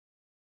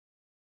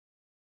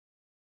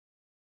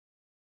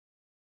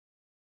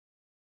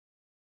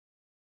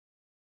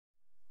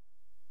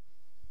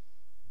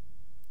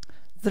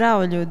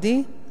Zdravo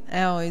ljudi,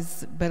 evo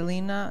iz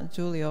Berlina,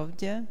 Julie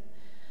ovdje.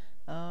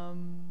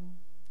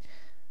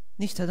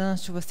 Ništa,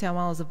 danas ću vas ja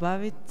malo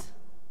zabaviti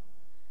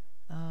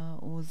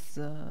uz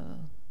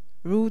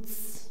roots,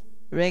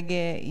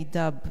 raggae i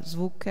dub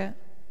zvuke.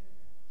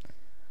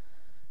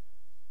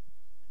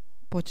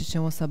 Počet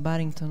ćemo sa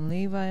Barrington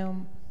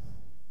Leviom,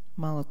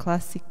 malo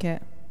klasike.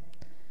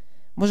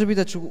 Može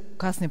biti da ću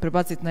kasnije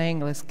prebaciti na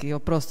engleski,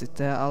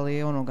 oprostite,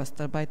 ali ono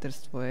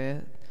gastarbajterstvo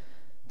je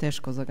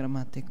teško za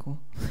gramatiku.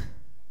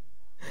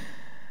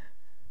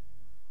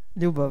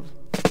 Ljubav.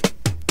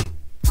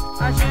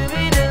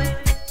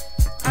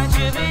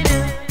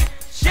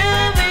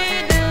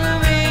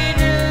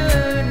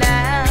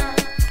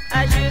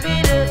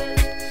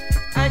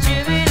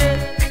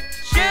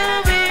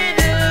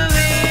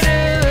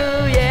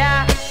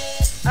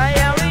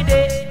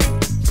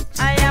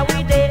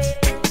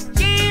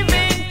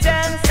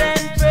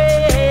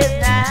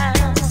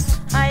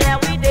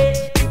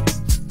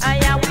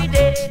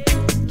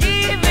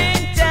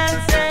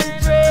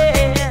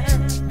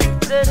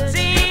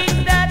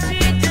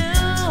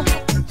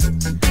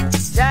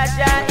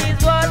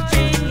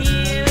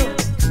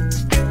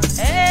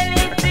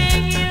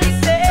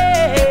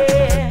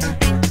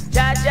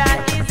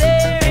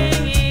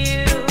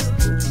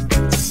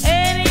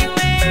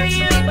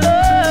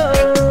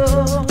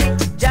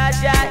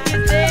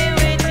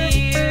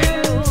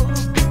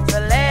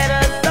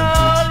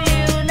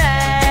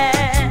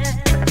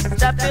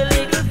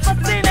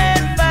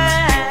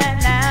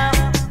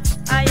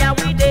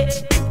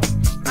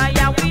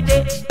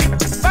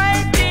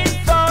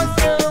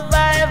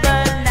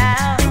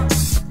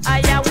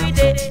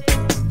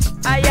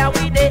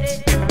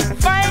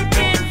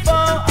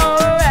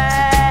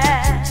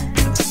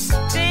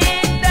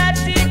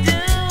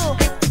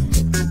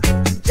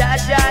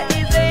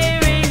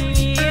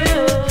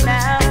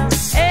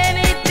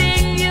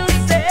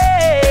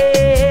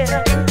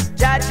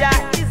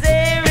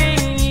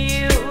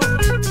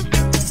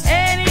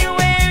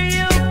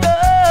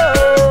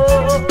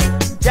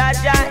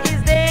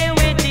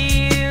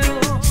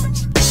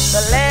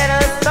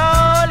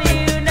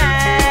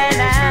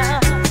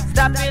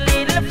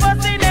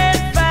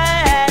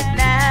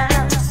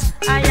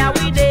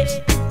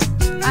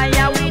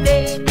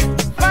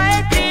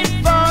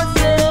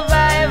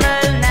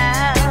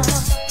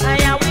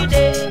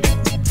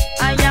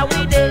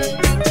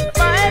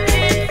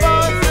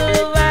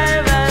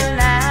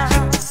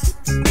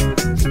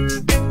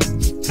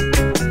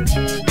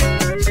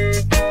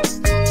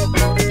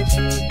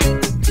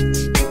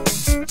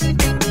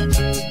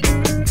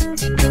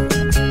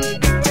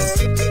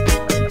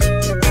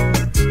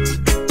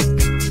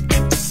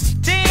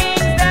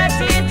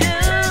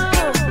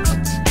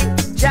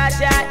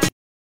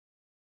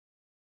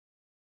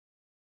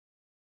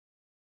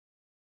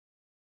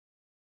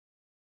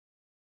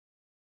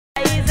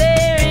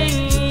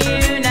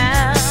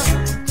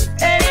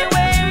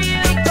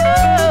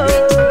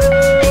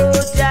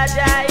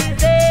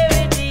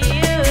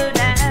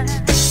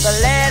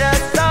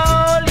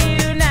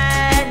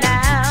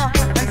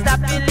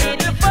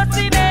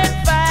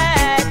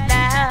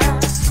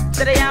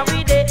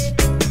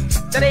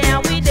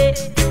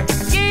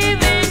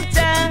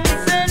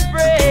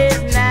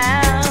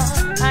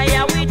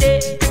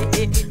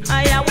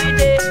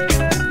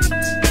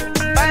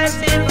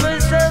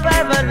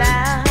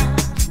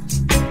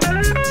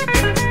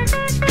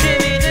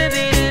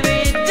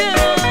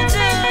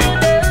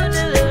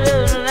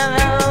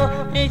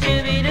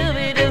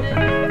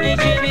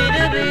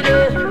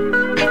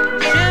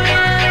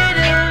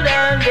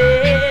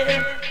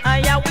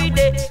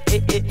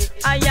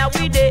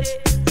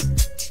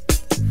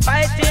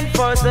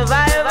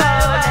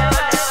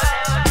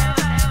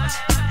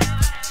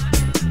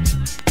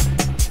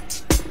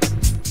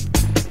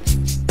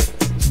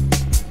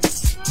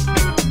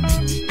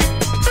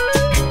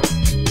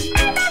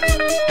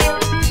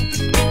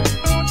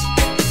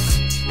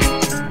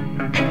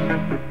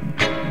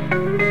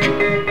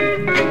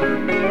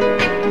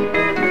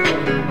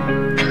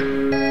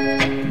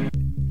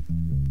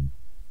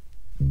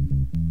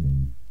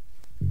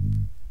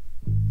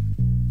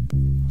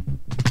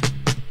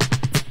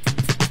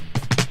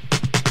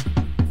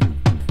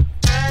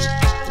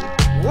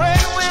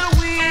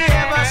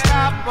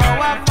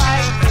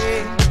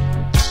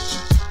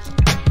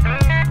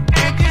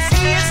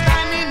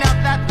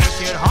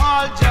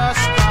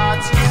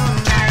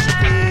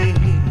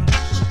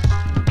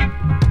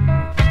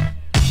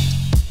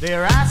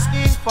 They're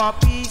asking for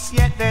peace,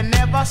 yet they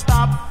never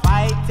stop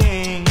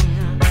fighting.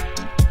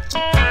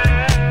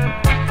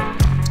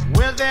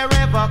 Will there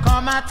ever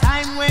come a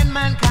time when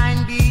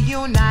mankind be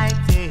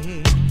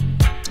united?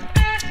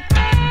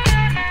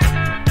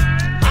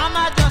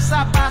 I'm just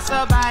a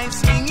passerby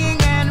singing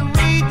and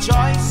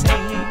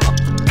rejoicing.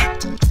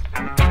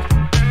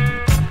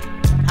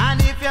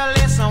 And if you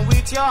listen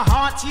with your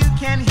heart, you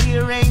can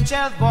hear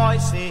angel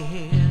voices.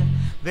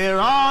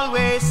 They're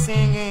always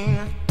singing.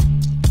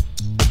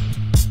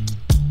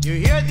 You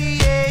hear the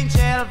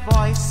angel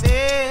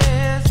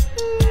voices.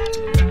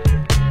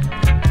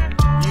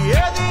 You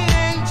hear the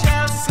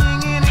angels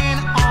singing in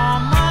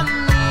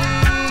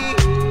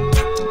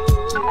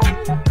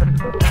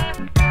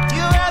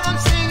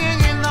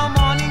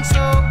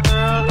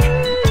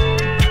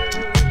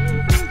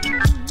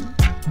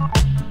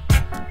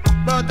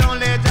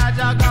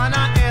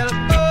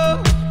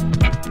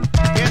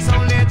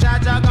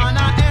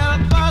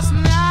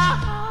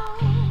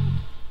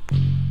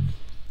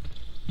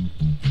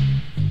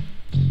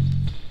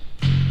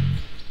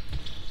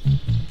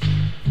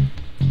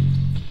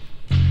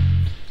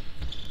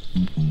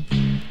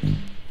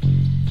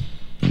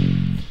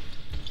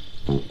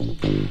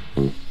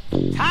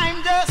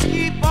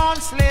on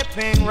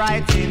slipping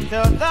right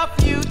into the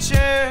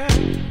future.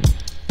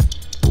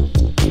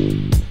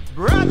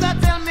 Brother,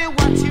 tell me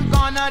what you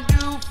gonna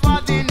do for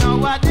the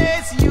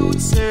nowadays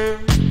youth, sir.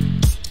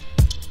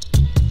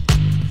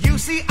 You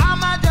see,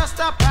 I'm just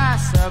a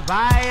passerby,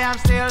 I'm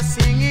still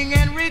singing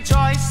and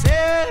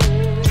rejoicing.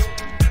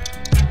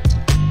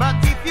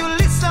 But if you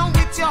listen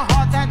with your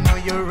heart, I know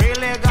you're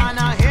really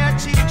gonna hear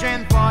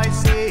children's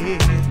voices.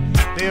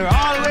 They're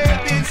always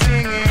been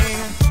singing.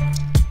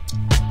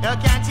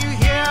 Can't you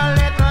hear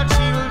little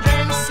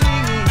children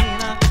singing?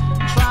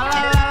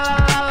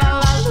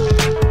 Tra-la-la-la-la-la.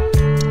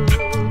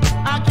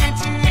 Can't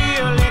you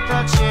hear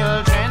little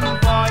children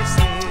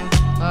voices?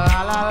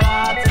 La-la-la.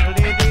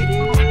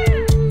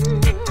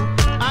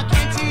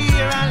 Can't you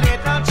hear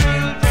little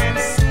children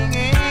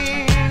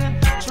singing?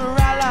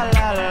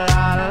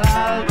 Tra-la-la-la-la.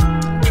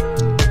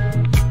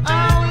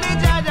 Only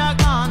Jaja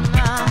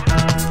gonna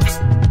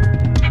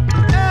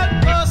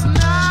help us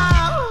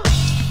now.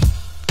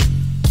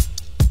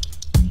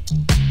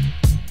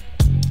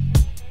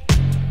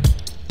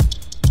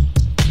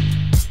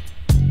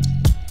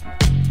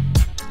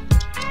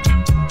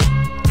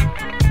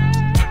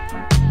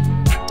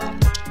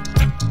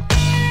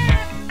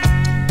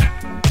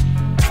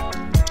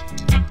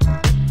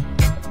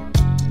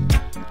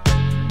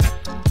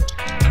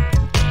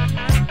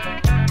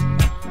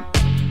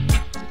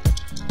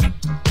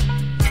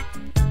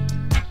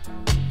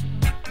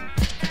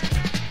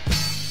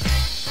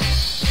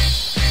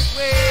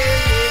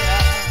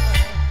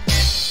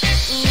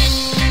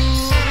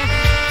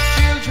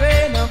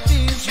 Children of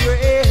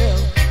Israel,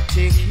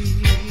 take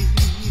heed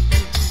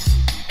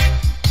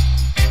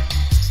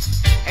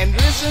and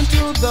listen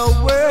to the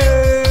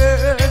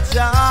words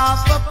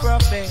of a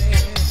prophet.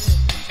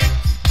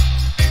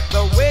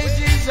 The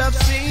wages of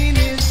sin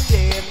is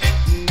death.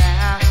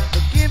 Now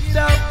the gift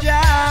of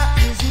Jah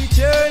is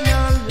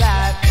eternal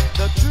life.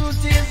 The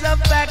truth is a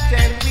fact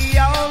and we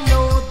all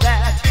know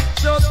that.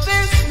 So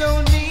there's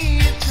no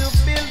need to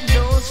build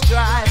no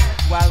strife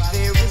while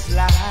there is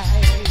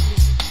life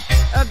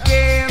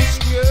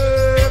against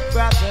your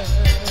brothers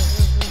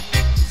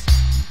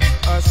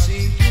or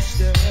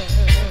sisters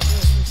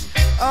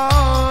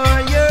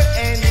or your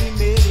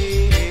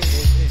enemies.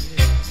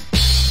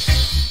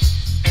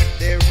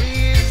 There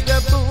is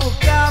the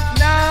book of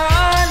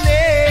knowledge,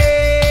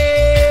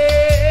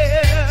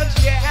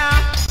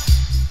 yeah.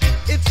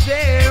 It's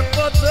there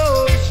for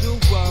those who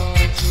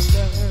want to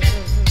learn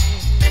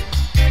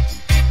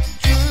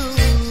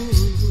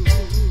truth.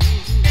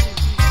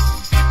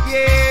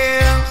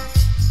 Yeah,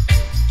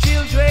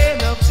 children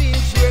of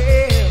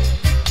Israel,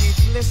 keep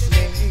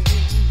listening.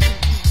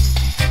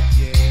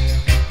 Yeah,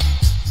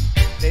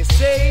 they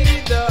say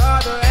the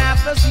other half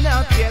has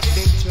not yet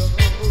been told.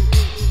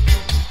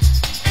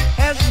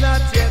 Has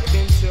not yet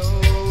been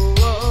told.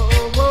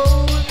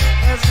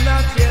 Has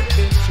not yet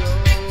been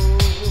told.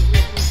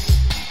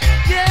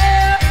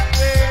 Yeah,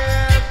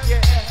 yeah,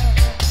 yeah.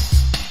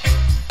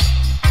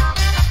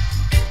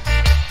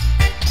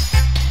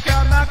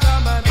 Come on,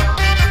 come on,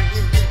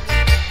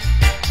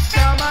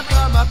 come on,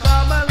 come on,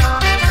 come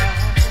along.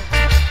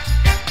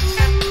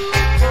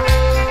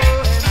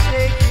 Ooh, and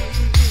take it,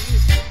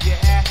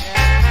 yeah.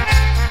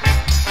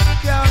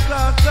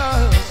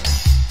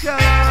 Come.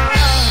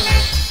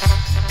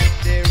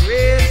 There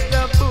is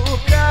the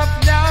book of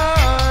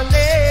knowledge,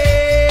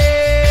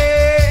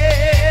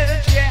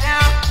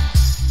 yeah.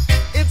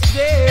 It's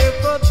there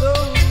for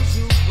those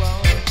who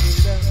want to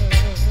learn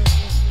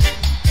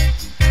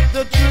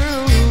the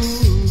truth.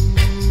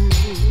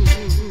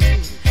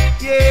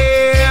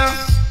 Yeah,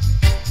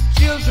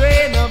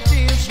 children of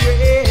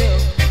Israel,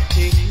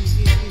 take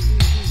heed.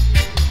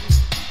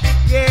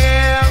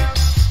 Yeah,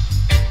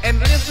 and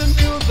listen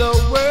to the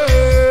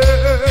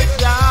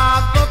words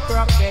of the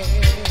prophet.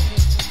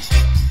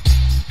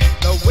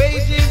 The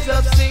wages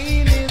of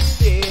sin is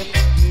death.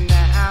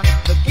 Now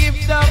the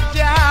gift of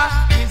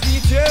Jah is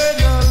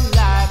eternal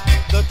life.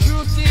 The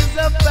truth is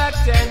a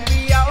fact and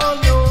we all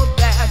know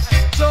that.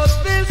 So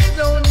there's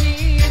no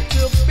need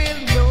to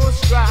build no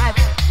strife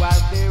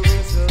while there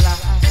is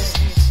life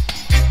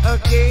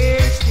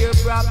against your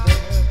brother.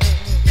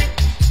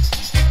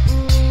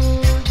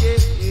 Ooh, yeah.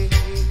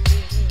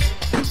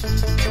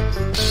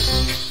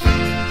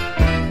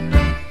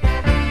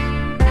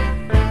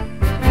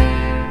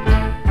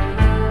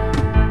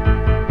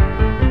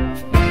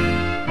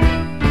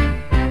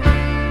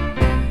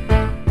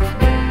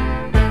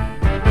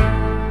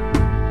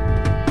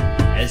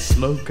 As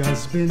smoke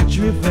has been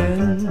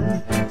driven,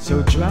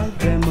 so drive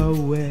them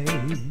away.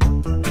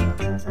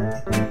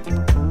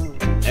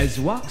 As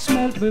wax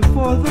melt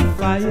before the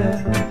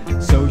fire,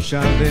 so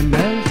shall they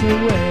melt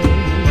away.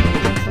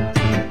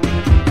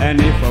 And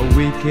if a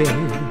wicked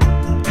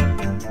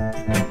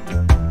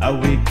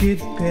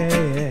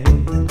pay,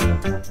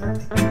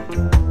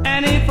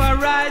 and if a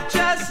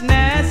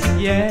righteousness,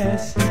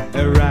 yes,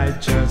 a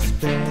righteous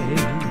pay,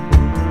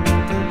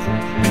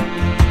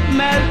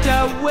 melt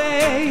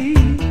away,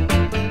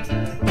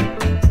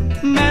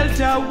 melt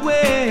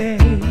away,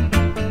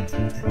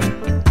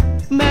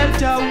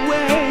 melt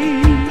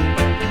away.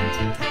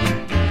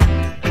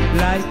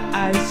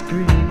 ice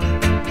cream.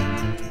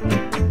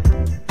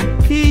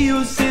 He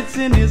who sits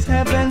in his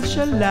heaven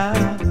shall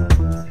laugh,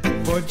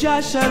 for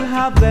Jah shall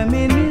have them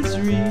in his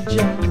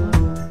region.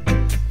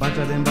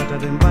 Batter them to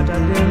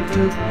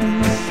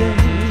pieces.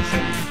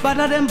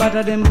 Batter them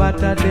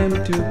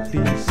to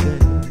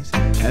pieces.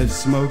 And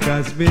smoke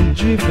has been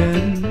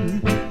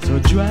driven, so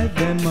drive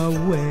them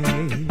away.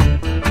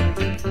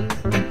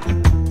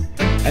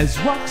 As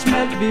rocks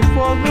melt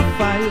before the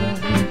fire,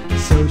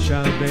 so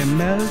shall they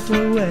melt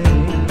away.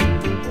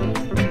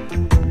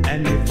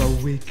 And if a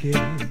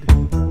wicked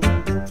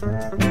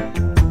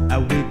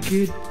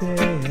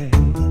pay,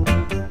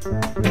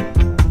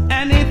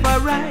 and if a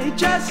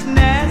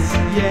righteousness,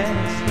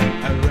 yes,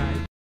 a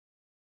right.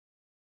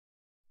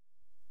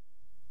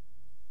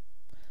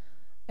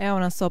 Evo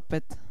nas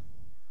opet.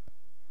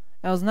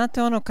 Evo,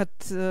 znate ono kad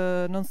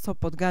non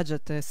stop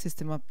odgađate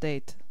system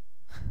update?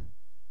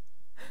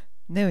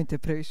 Nemojte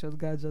previše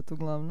odgađati,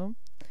 uglavnom.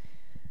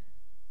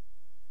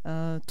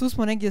 Tu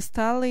smo negdje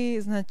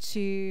stali,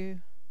 znači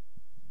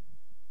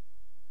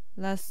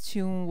last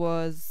tune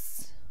was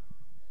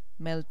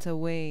Melt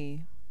Away,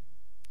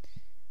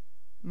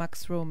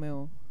 Max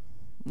Romeo.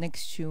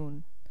 Next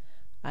tune,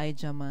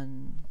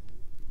 Aijaman.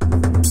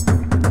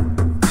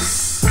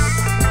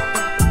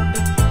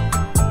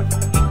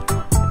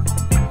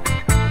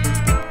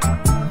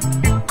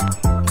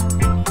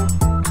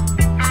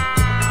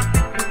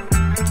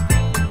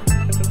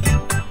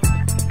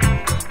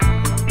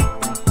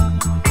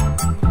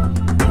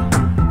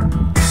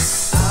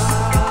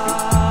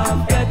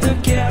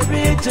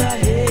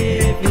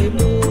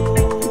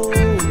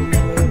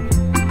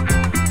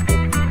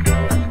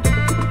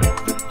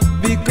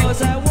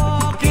 Because I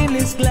walk in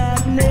His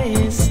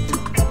gladness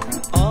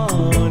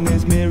on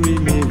His merry,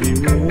 merry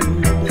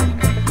road.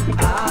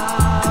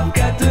 I've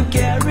got to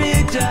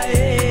carry the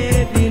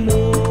heavy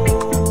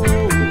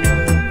load.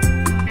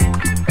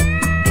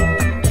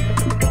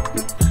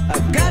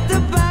 I've got to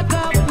back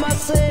up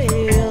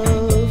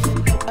myself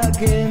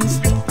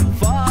against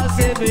false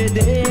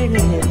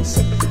evidence.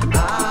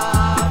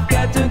 I've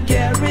got to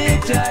carry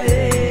the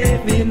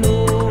heavy load.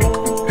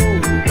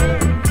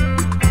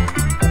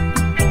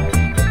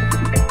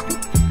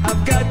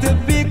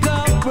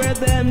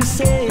 Them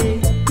say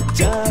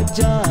Jah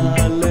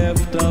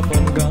left off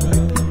and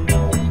gone.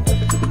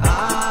 I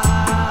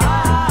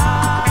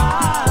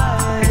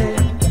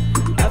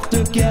have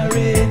to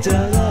carry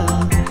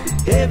Jah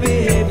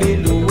heavy, heavy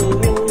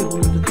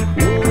load.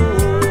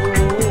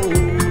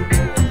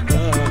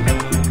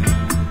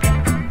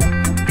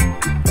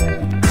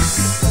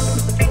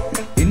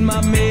 In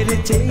my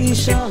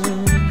meditation,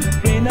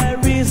 when I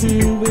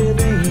reason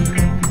within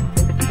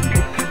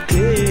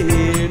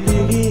clearly,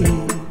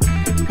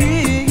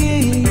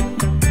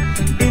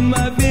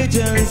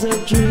 visions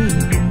of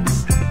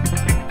dreams,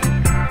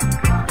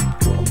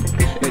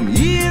 and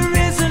He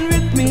risen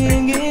with me.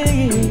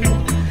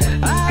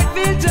 I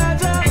feel Jah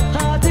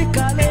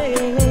heartily.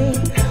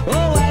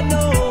 Oh, I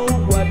know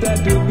what I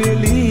do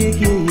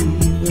believe.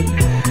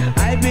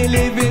 I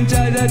believe in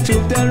Jah, the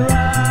truth and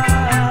right.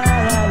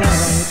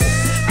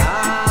 I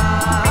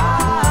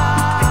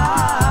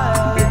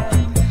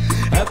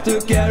have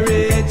to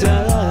carry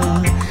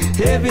Jah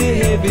heavy,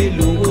 heavy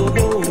load.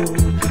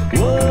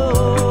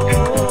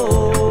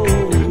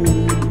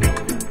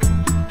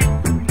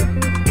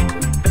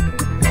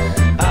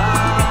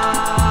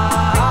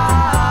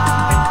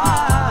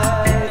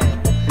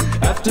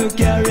 To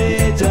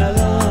carry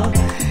Jah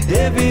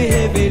heavy,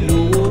 heavy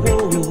load.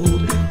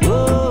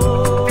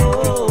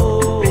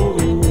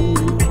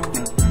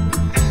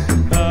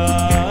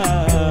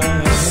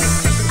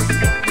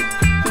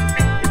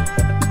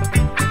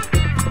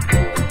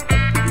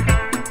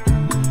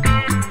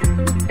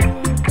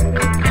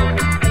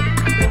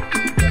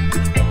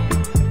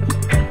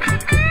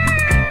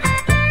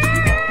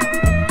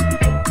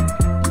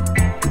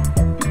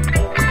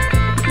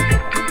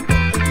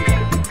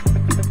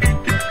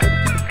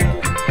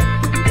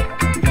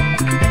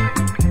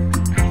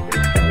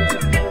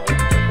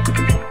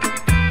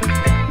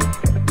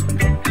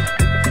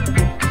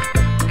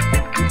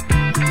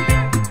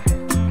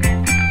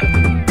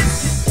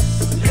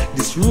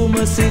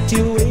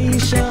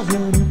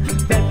 Situation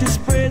that is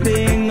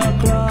spreading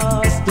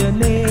across the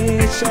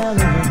nation,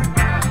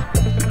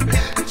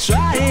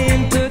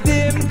 trying to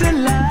dim the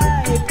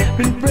light,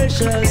 been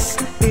precious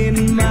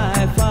in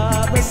my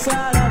Father's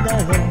sight.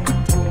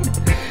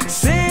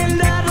 Saying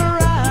that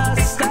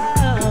Rasta,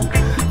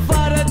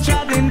 Father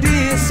trod in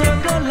this so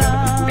no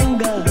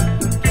longer,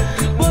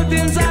 but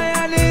in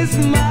Zion is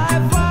my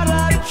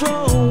Father's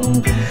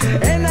throne,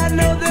 and I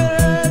know the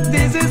earth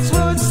is His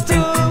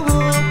footstool.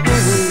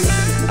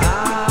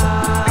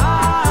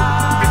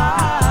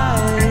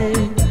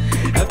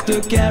 To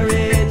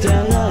carry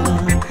Jah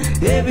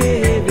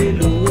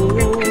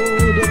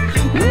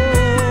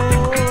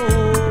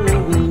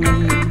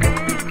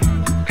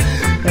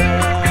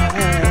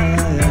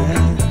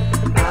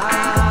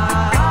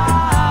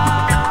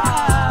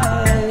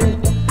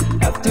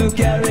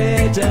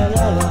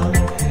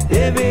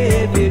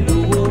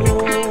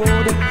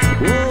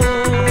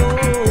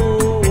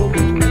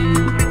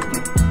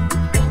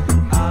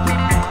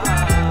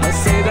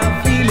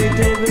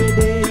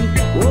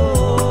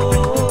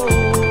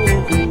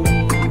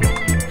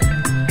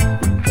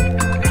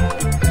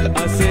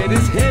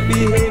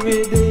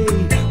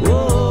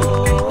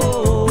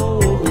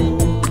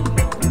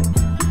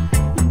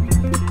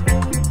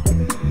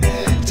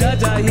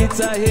it's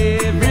a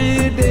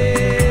every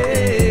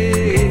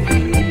day.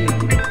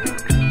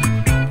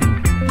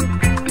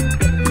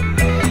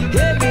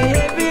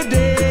 Every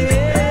day.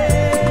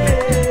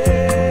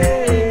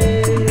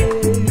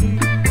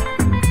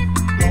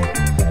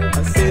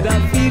 I said I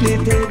feel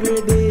it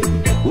every day.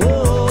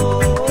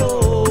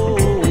 Whoa.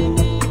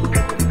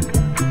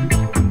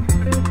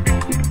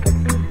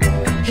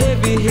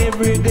 Heavy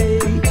every day.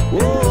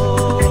 Whoa.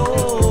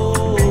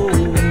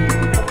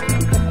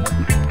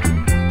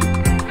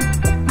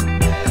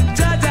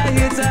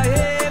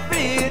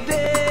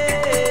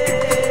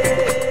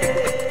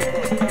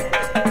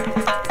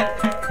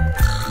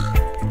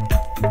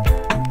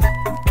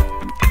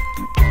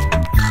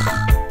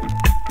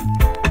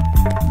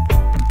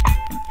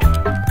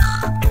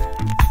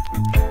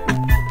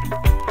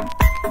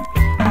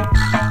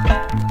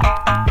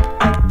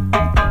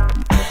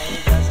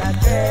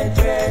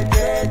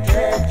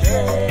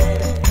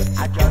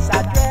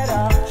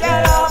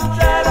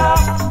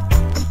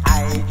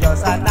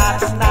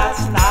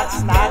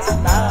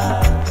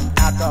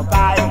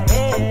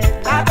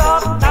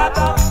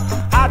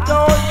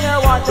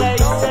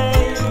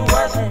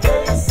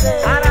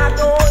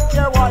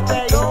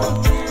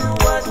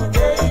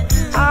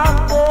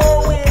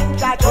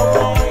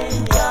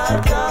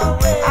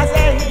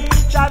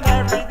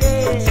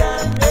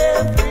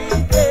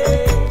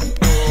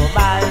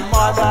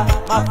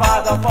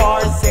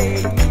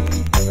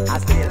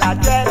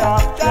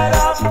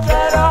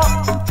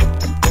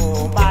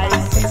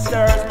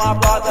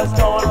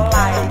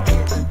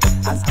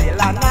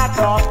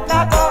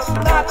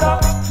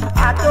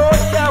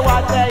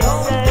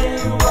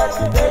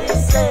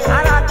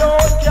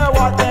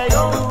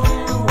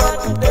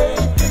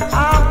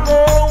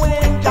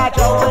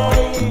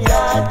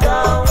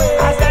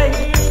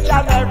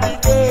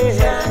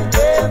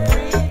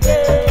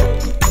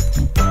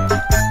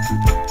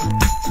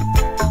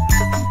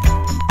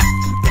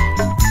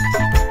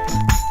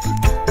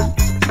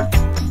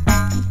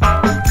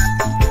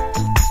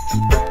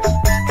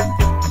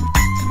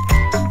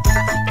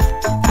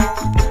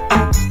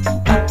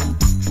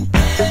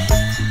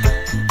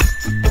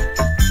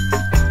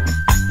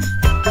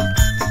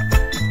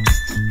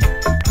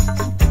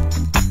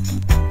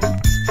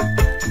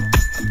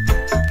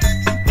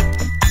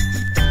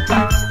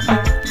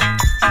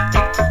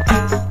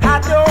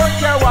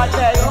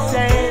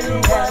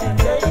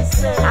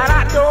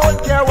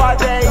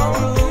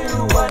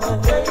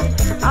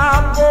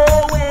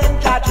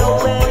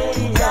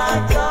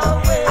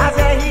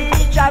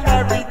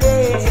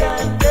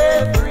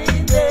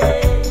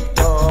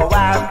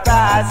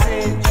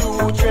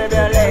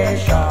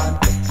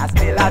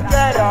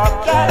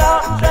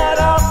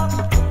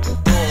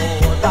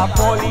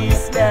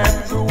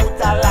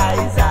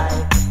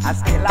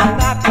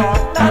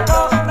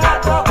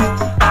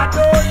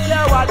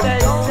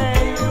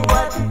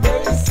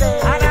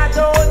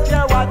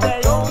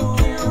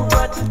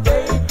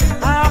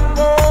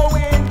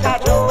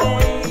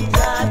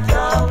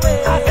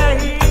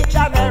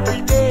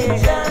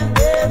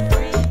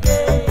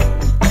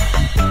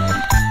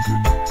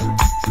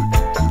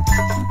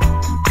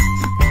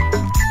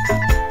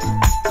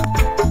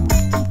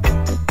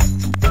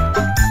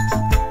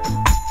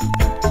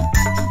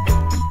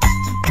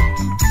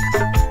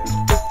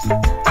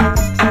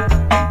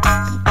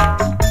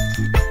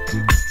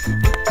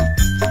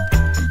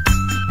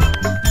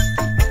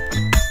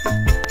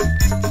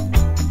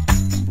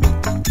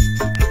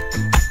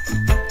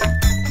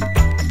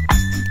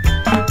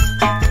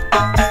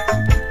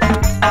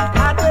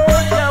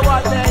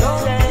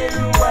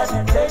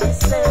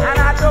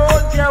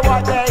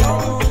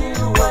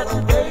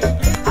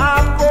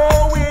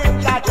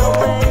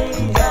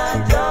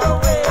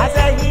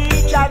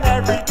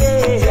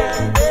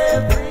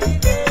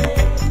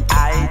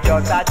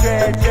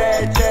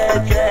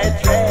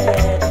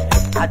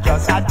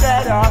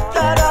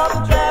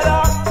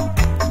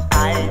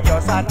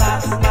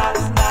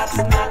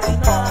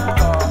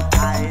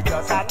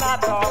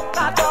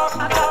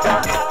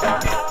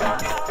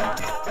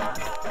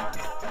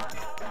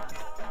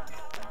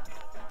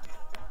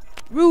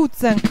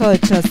 Roots and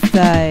culture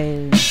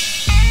style.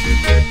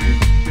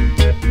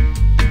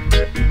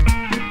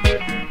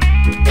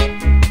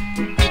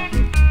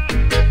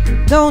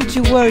 Don't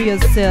you worry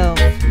yourself.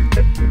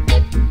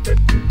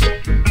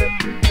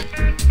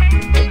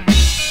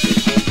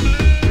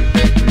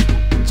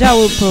 Jah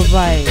will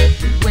provide.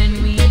 When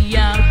we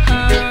are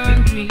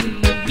hungry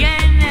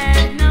and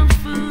have no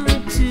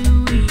food to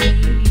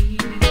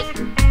eat,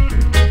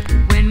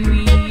 when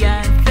we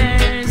are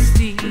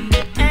thirsty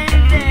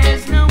and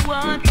there's no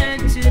water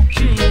to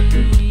drink,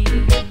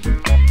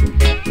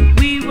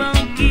 we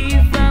won't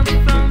give up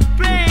from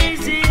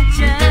praising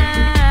Jah.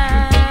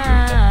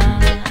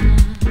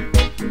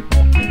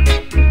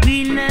 We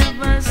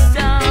never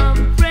stop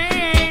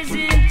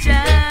praising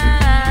Jah,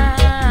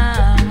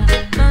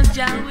 'cause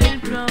Jah will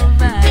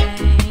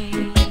provide.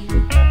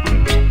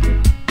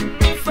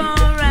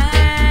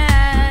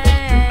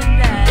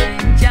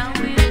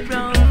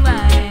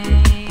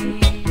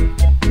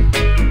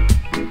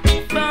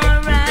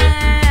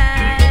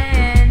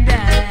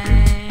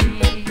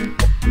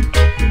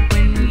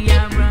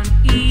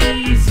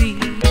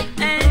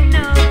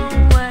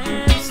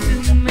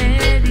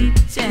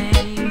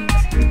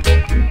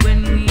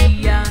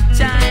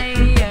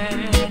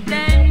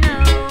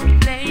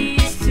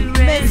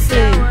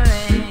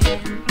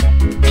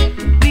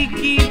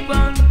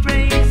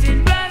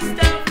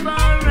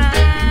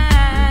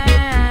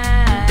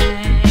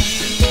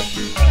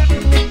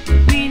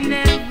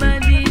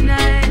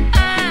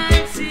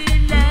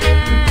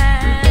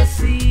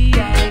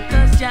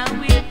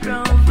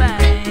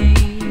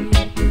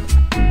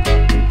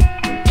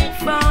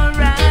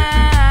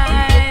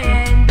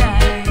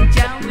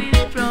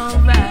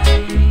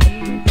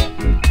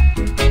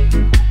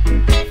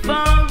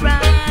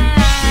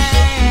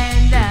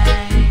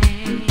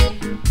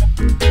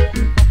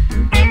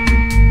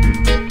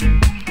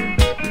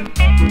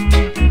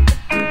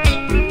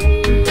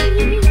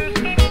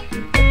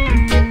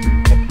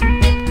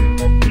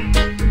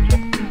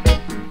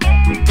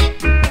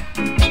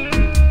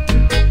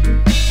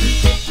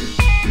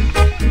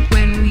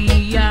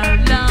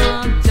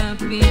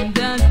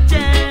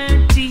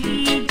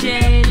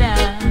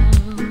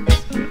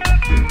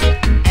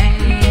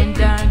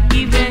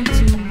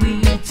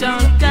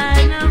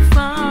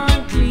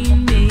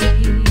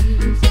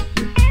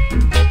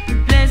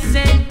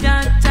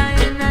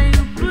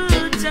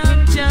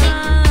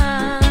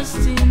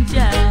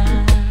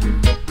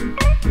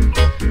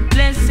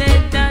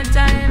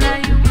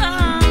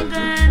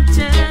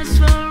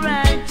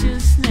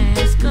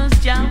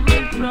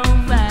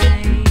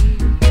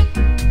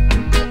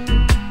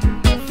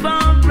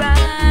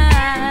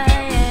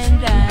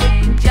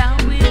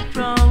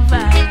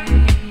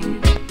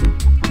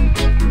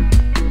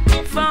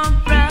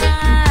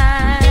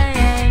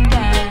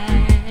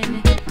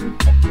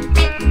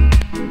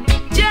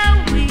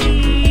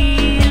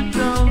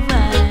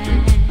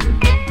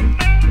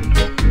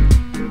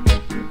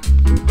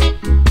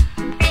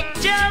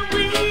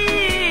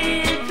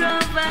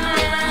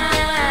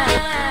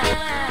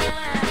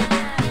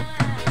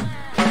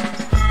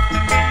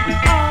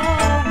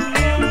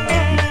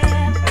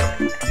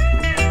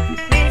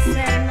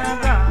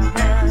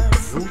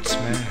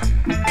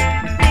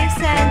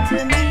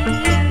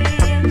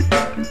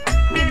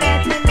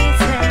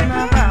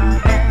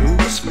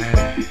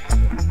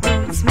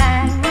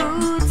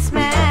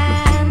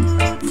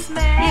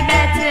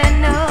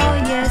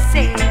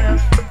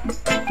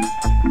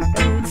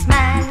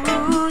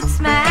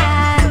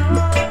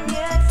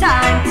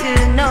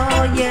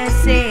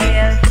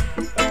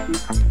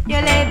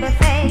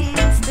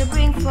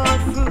 for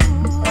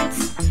fruits.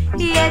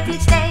 Yet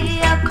each day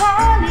you're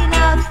calling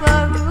out for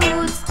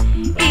roots.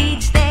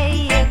 Each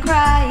day your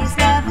cry is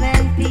love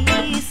and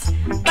peace,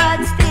 but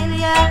still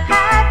you're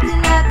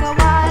acting like a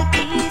wild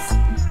beast.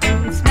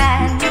 Roots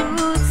man,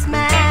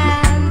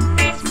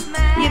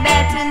 you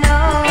better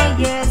know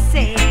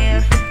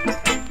yourself.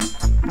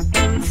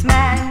 Roots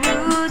man,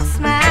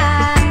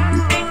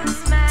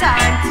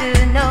 time to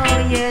know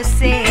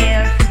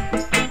yourself.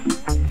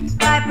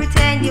 Why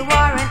pretend you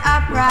are an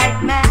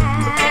upright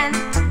man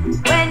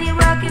when you're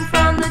working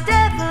from the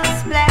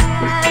devil's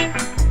plan?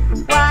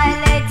 Why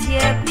let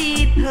your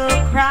people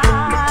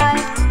cry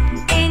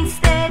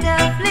instead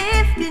of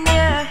lifting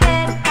your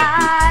head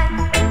high?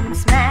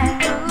 Roots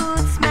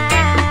man,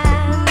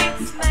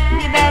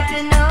 you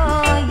better know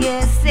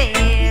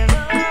yourself.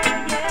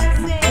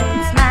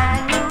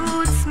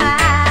 Roots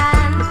man,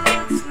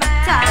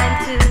 time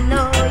to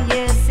know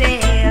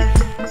yourself.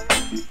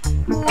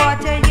 What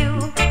are you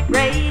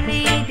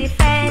really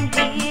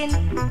defending?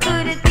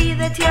 Could it be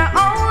that you're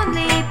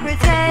only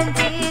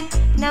pretending?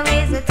 Now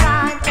is the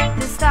time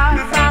to start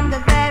from the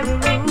very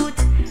root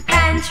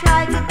and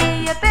try to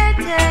be a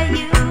better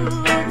youth.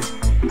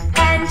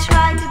 And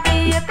try to be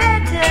a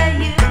better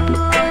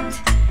youth.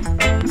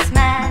 Roots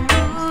man,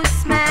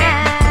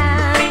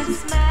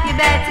 you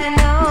better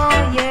know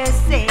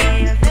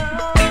yourself.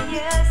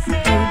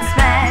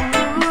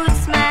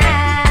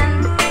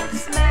 Roots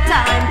man,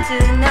 time to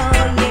know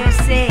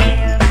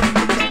yourself.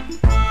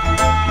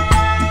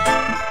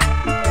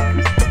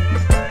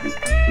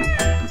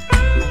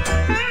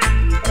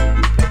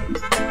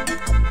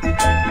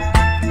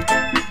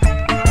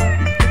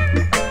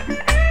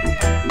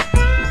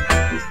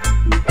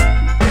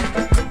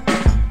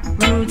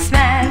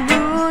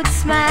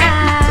 Roots man,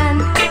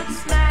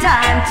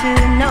 time to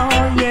know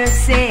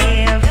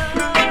yourself.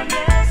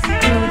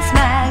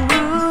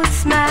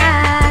 Roots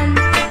man,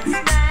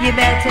 you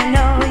better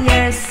know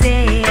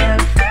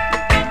yourself.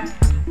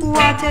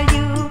 What are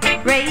you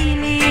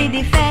really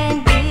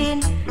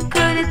defending?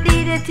 Could it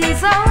be that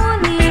he's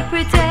only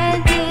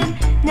pretending?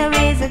 Now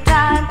is the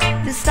time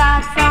to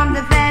start from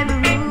the very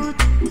root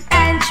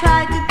and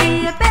try to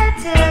be a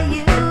better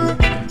youth.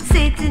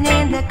 Sitting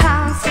in the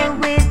council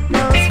with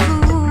those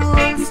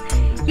fools,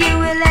 you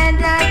will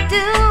end up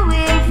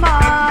doing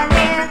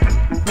falling.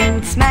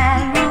 Roots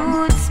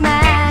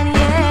man,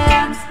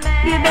 yeah,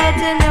 you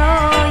better know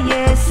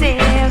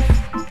yourself.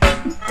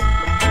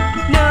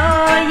 Know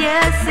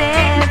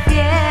yourself,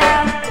 yeah,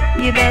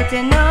 you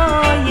better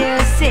know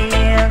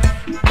yourself.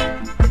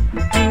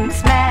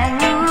 Roots man,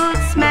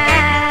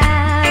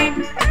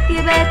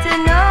 you better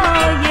know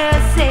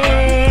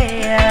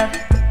yourself.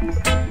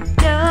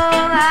 Know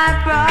my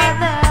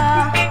brother,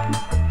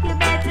 you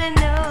better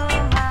know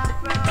my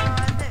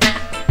brother.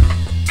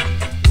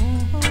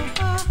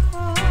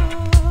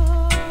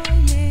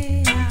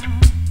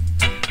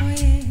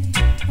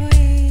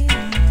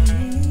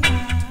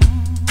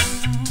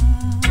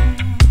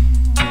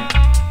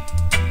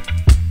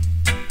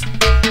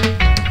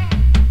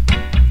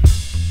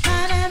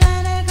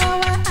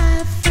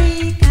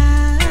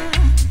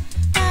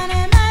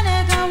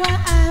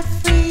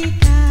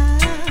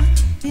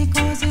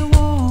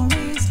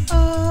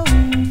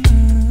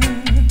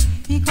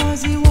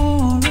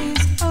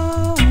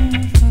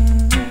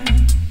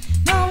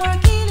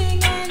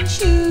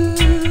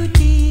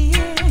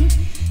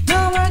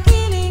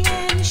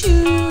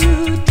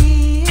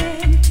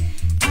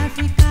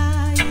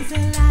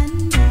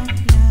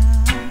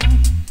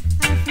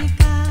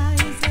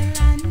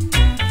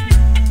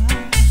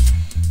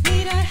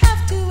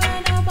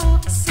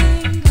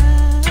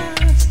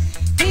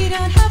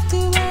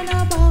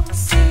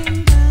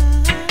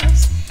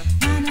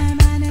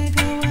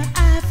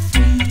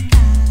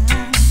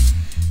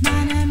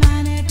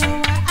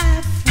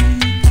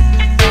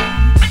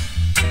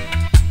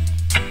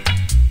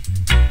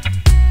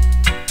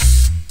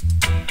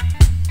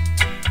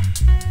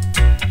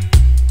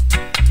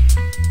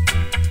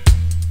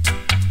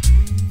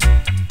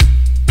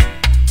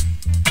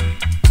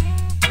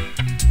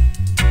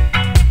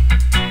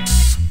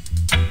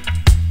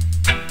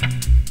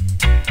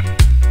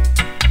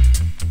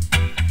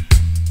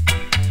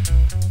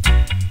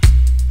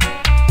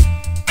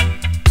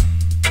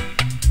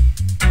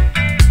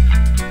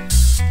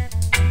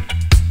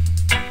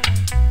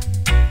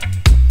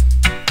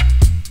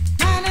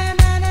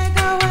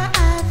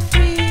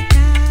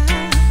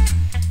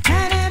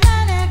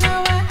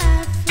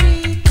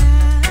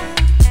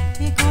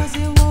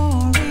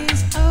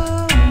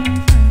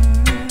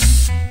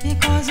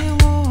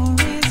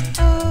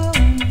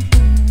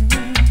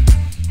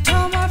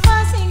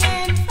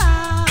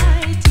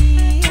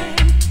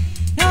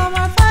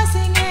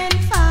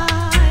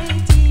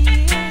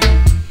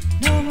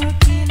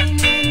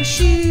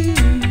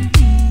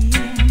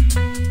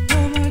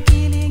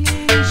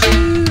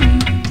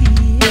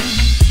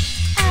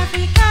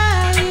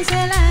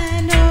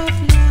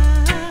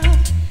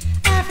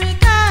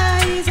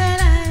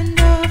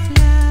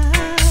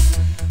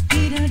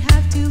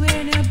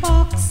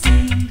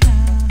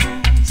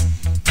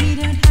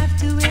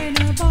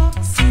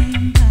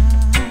 boxing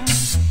gloves.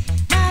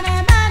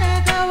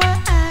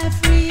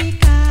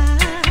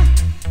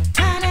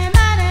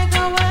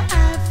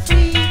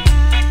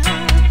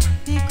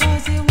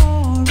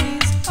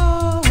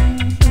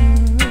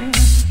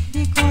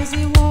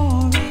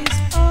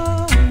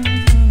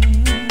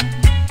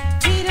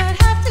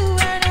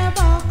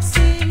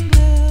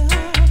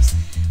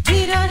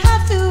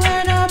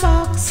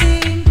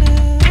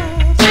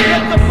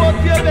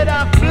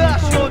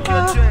 Dash out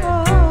your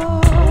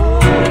dread.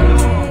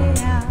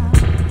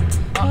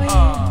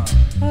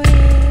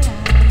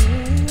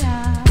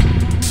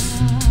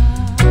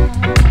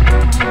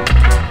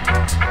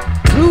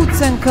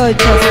 Roots and culture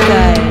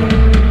style.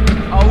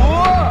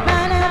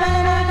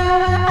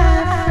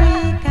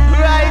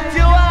 Right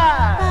you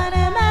are.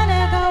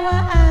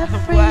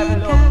 Why we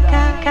love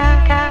that?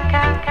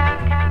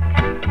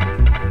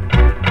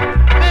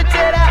 Me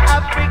say that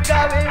Africa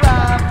we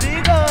want to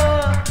go.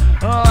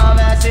 Oh,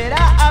 me say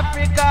that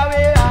Africa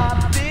we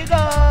want to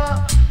go.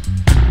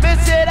 Me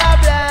say that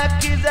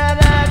black is a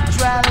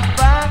natural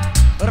fact.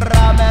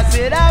 Me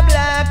say that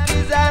black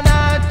is a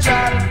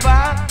natural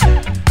fact.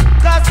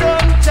 Cause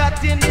some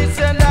chatting this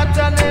and that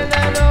and then I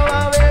know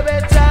how we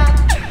better.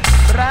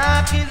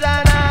 Black is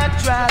a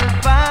natural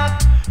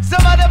fact.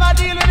 Some of them are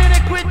dealing with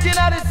iniquity in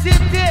the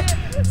city.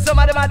 Some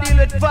of them are dealing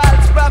with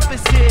false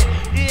prophecy.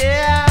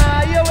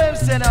 Yeah, you will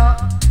say no.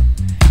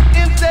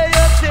 Him say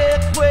you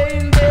take way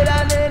in bed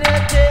and then you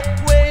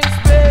take way in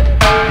bed.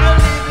 You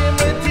leave him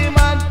with him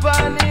and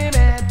pan him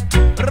head.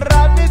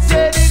 Rab me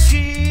say the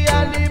key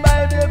and the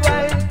Bible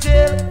going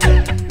tell.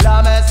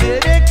 Lam me say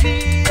the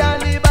key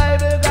and the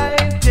Bible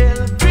going tell.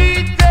 Free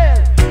tell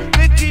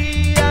the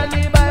key and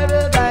the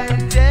Bible going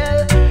tell.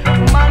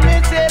 Man me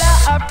say that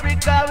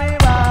Africa we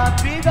want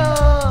to go.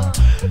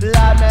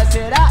 Lam me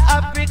say that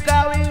Africa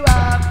we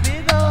want to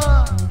go.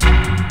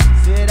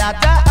 Say that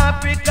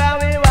Africa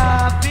we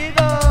want to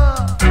go.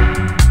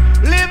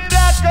 Live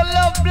black and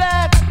love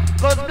black,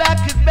 cause black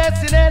is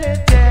best in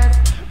anything.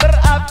 But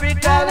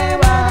Africa we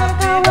want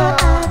to go.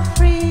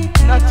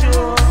 Not you.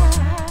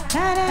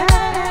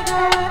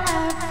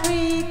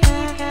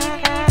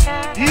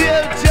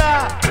 Hail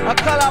Jah, a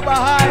Calabar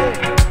High.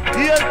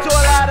 Hail to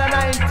all other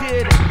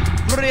 19.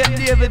 Great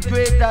David,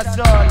 greater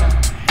son.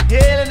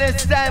 Hail in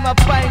this time,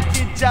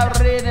 appointed Jah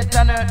reign it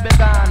on earth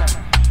began.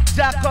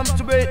 Jah comes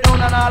to break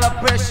down on all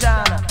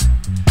oppression.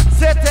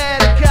 Set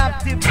the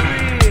captive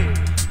free.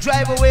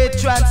 Drive away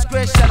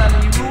transgression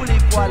and rule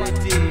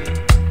equality.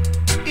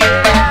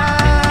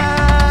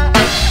 Yeah,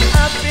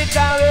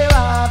 Africa we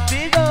want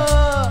to go.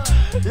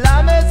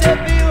 Let me say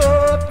we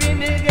open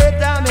the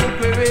gate and make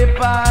we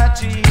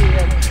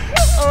repatriate.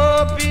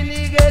 Open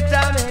the gate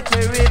and make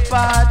we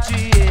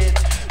repatriate.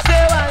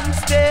 Say one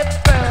step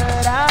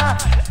further,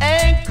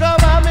 ain't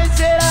come on me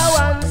say that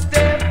one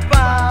step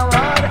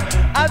forward.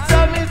 And so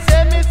me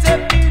say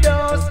we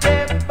don't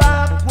step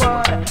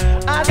backward.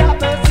 And that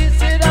me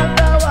say that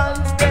the one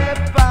step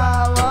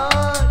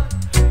forward.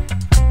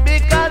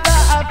 Because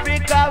of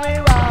Africa we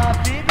want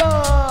to go.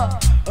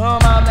 Oh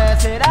mama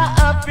say that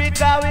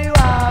Africa we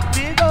want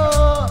to go.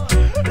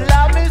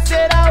 Let me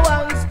say that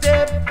one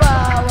step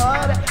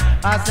forward.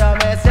 And so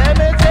me say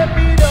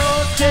we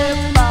don't step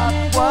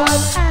backward.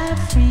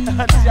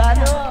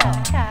 Jano.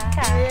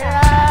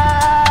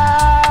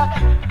 Yeah.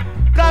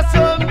 Cause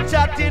some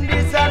chatting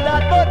this and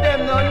that, but them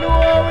don't know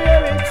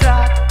where it's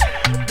at.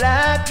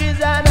 Black is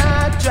a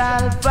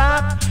natural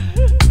fact.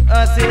 I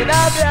say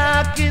that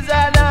black is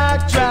a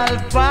natural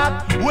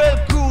fact. Well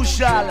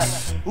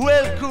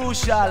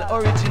crucial,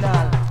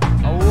 original.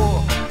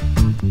 Oh.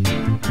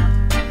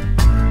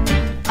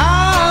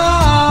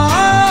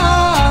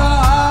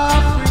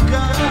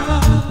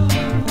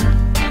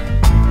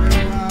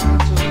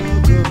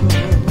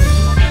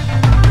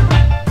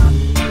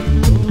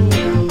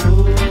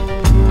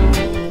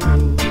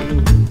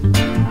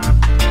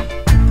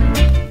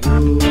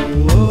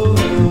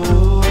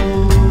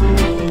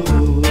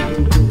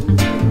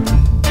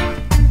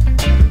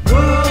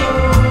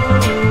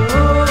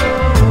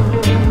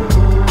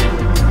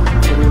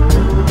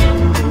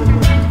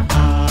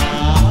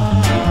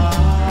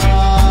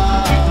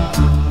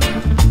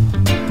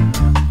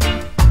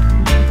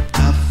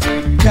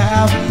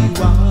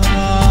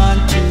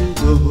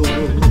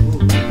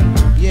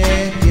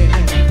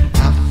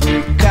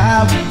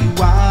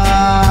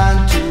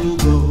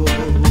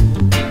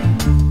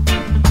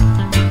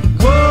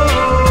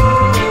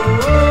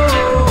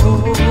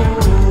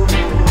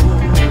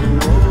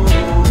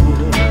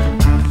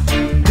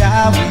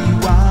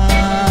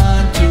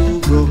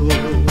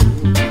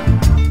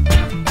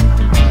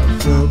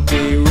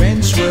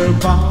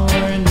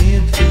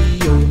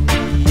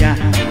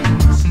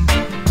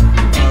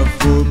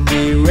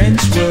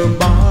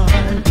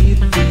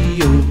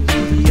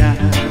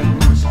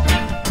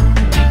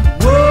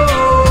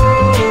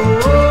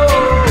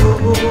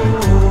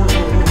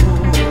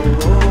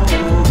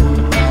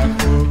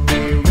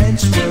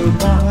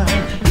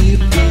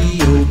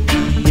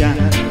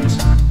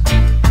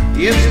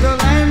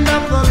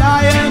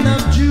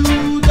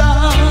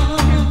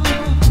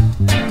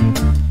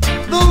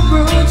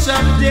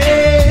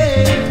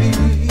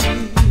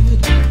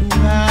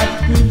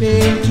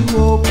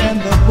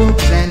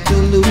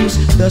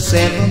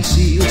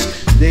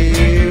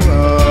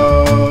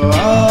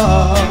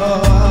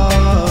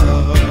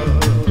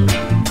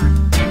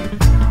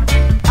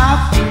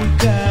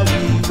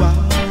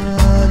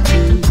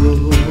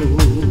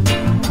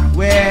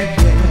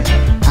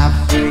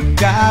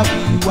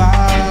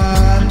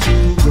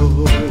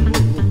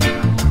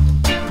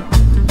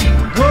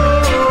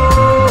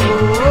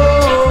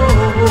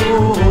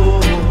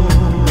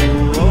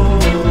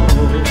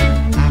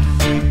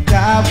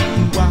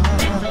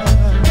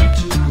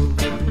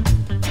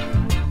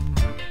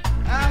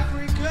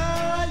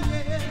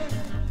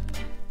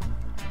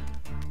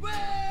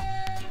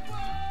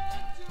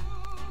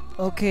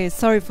 Okay,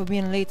 sorry for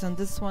being late on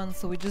this one.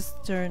 So we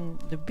just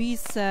turned the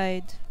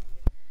B-side,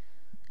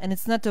 and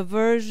it's not a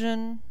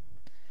version.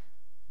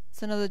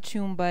 It's another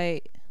tune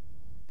by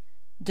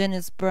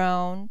Dennis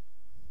Brown.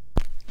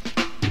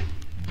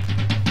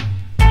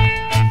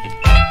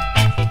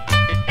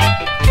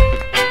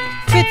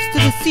 Fits to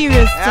the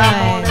serious I'm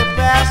time. only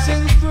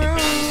passing through.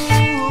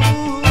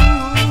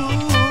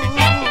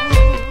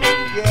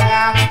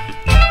 Yeah.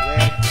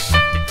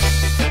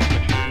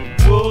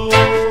 Whoa,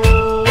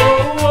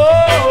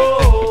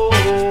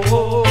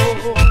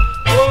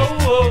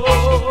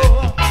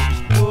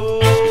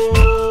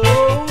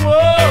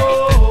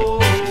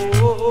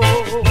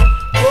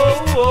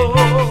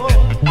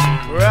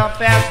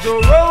 rough as the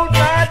road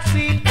might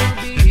seem to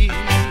be,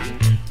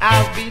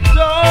 I'll be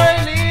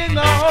toiling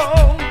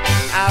on.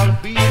 I'll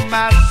be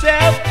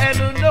myself and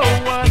no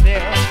one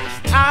else.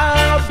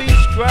 I'll be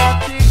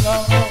strutting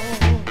on.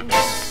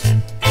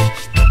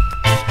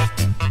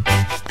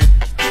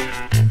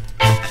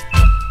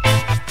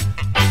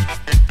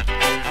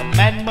 A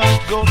man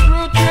must go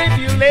through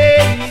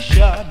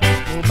tribulation,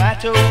 no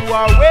matter who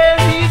or where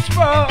he's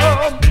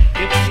from.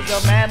 If he's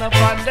a man of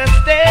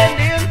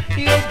understanding,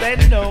 he'll then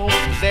know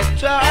that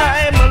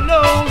time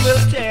alone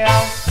will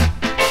tell.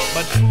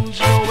 But who's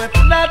knoweth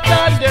not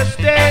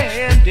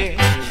understanding,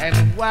 and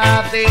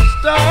why they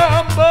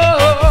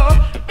stumble,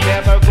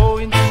 never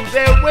going to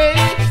their way.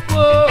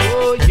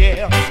 Oh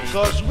yeah,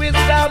 'cause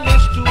wisdom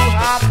is too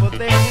hard for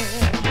them.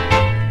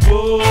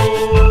 Whoa,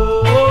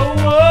 whoa,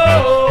 whoa,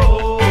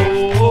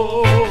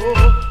 whoa,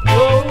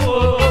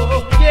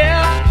 whoa,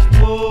 yeah.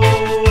 Whoa,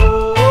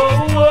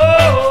 whoa,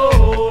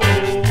 whoa,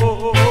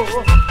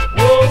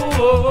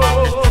 whoa.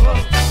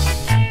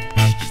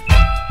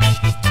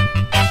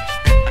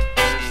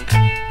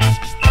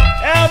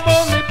 I'm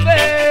only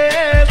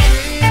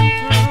passing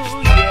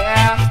through,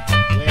 yeah,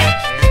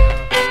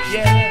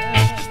 yeah.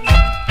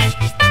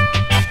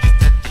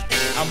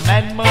 A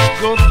man must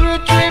go through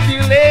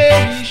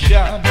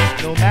tribulation,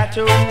 no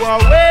matter who or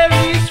where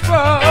he's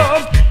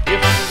from. If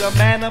he's a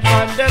man of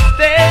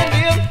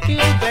understanding,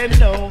 he'll then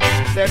know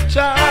that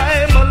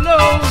time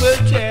alone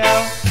will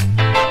tell.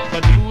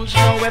 But who's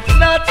knoweth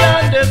not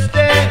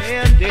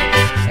understanding,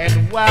 and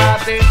why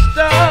they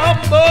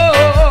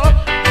stumble,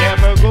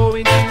 never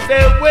going to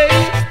their way.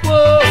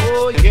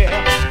 Whoa, yeah,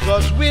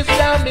 'cause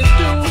wisdom is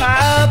too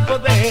hard for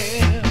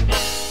them.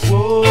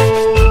 Whoa,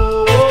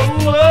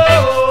 whoa, whoa,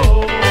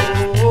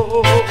 whoa,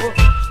 whoa,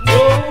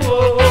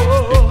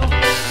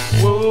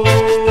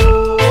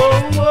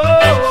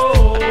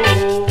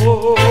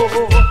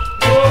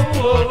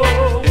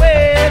 whoa,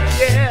 wait,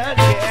 yeah,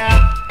 yeah.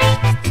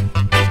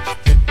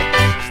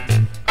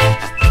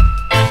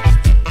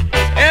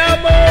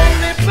 I'm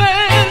only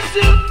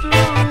passing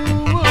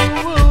through,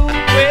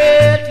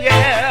 wait,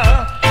 yeah.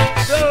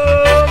 So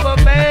a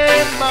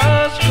man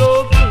must go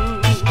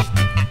through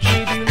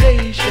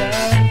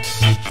tribulation,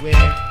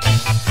 well,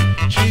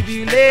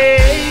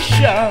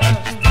 tribulation,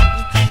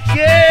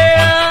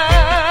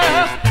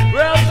 yeah.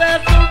 Rough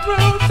as the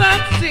road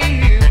that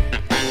seems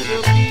to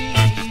be.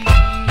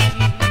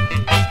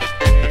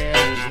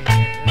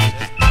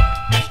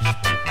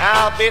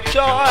 I'll be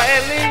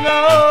toiling on.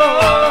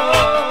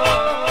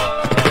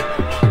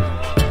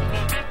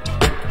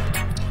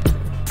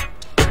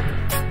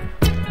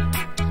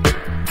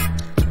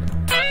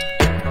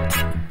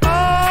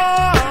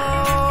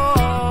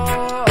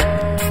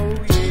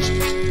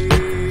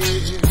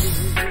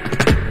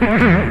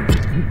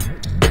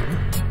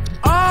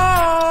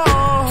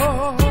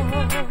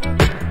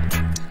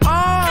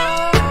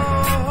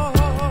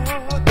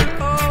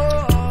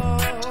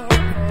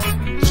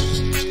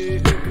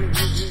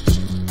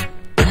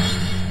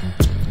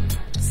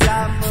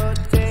 Some would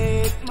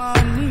take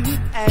money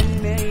and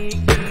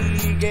make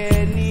big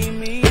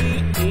enemy,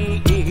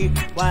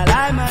 while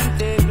I man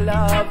take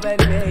love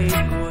and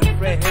make good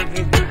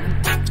friends.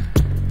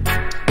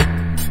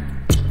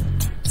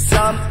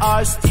 Some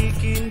are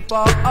sticking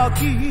for a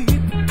keep,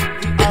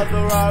 the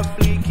other are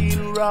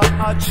flicking rock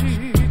a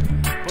cheek.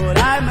 But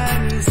I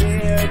man is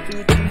here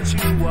to teach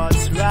you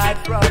what's right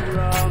from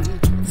wrong.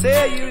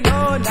 Say you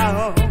know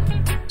now.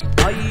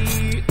 Oi,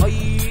 oi,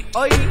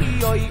 oi,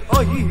 oi,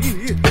 oi.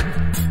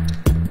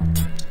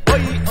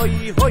 Oi, oi,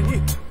 oi,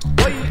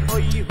 oi,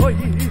 oi, oi.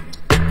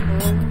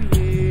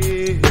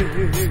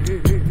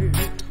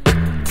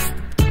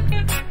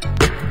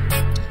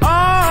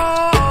 Oh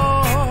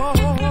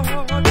yeah.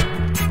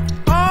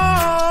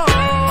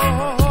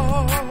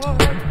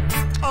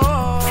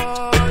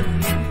 Oh,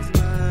 he's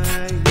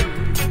mine.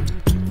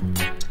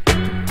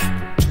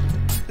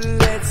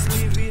 Let's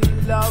live in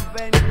love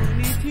and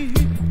unity,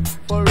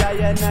 for I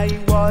and I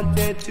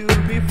wanted to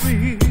be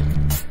free.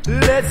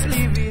 Let's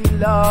live in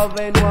love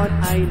and one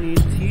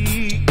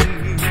unity.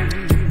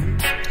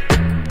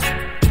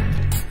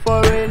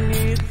 For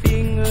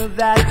anything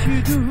that you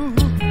do,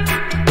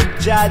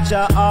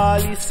 Jaja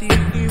all is see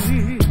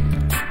you.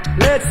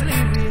 Let's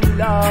live in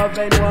love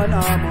and one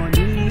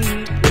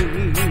harmony.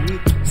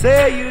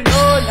 Say you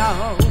know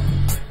now.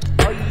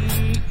 Oi,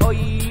 oi,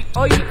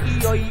 oi,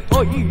 oi,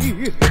 oi.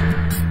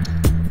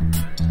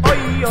 Oi,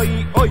 oi, oi,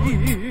 oi,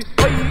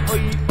 oi,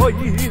 oi,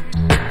 oi.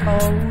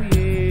 Oh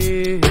yeah.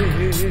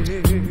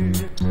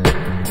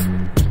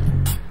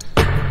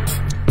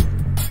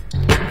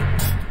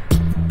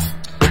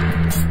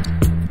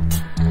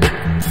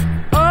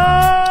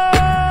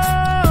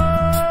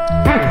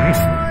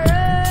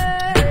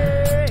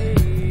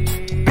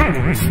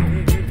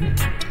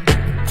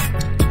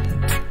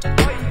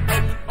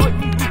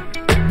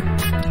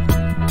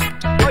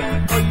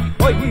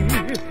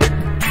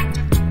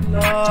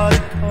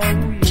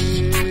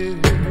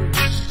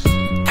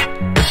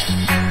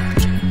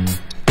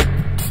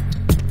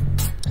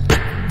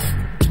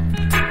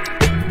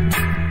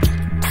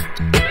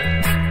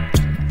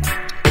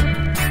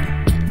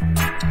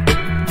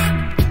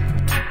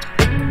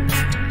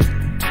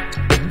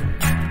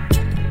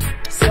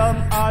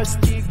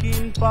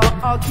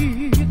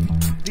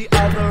 The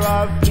other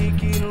are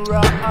flicking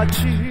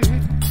ratchet,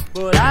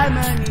 but I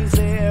man is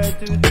here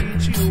to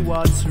teach you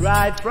what's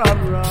right from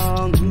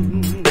wrong.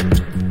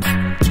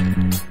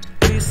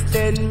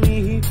 Listen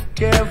me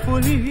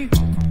carefully,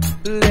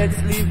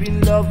 let's live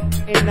in love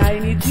and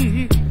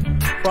unity.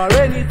 For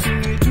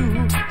anything you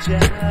do,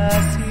 just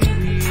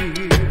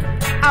hear.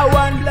 I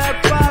want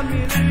black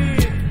family.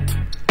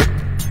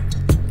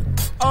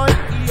 Oi,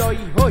 oi,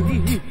 oi.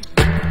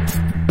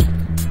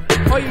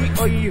 Oi,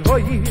 oi,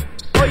 oi.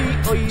 Oi,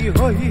 oi,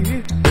 oi,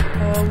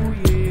 oh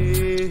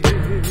yeah.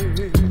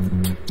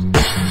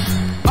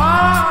 Oh,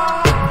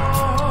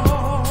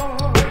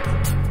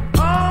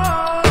 oh,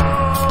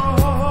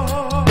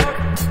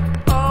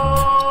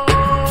 oh.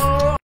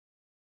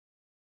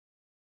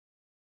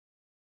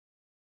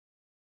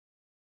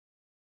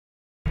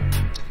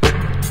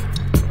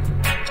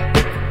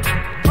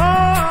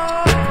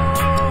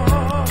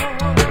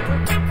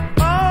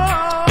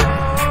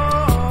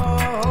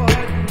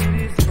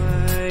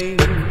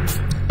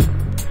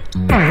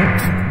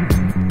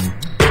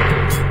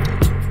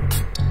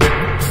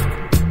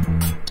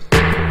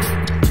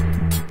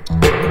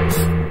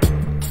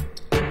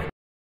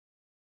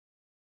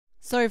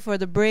 Sorry for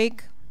the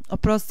break.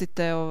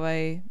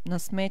 Oprostite na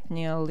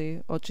smetnji,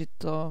 ali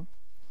očito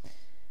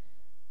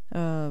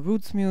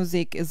roots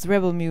music is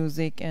rebel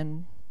music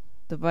and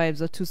the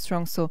vibes are too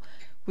strong, so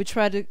we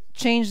try to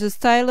change the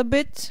style a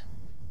bit.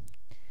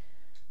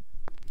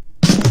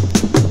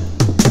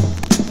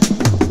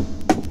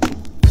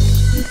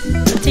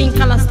 The team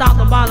cannot stop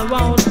the ball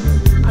roll,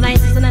 and I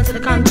insist on enter the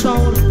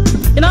control.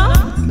 You know?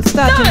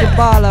 Starting the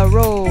ball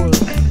roll.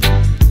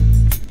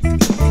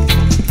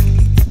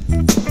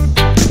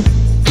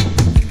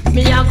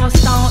 Me a go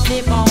start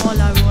the ball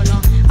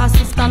roll.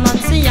 Assistant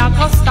Nancy a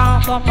go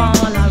start the ball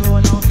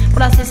roll.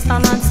 But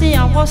Assistant Nancy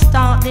a go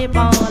start the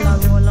ball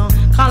roll.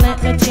 Can't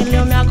let me tell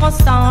you me a go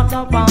start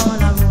the ball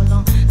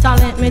roll. Can't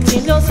let me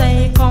tell you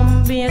say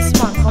come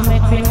baseman, come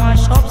make me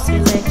mash up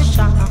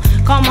selection.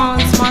 Come on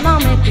man, I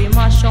make me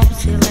mash up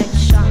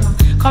selection.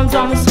 Come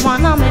drums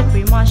man, I make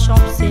me mash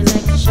up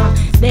selection.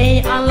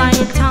 They are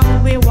light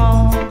and we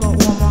won't go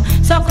home.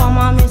 So come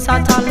on Miss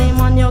Atali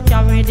man, you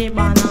carry the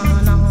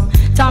banana.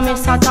 Tell me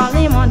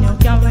Saturday man, you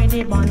carry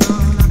the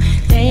banana.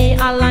 They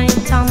are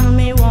light and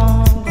me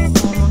won't go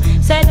home.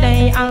 Say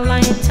they are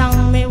light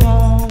and me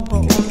won't go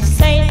home.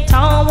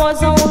 Satan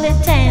was only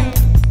 10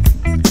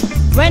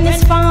 when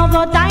his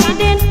father died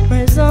in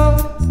prison.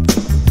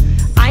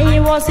 I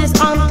was his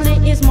auntie,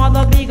 his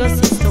mother, bigger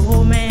sister,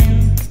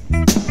 woman.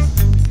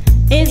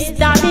 His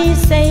daddy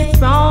say,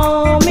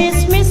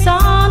 promise me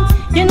son,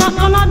 you're not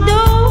gonna do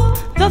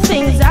the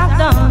things I've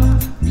done.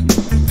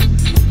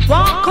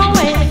 Walk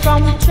away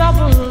from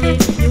trouble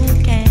if you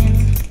can.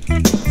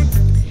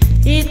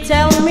 He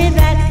tell me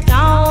that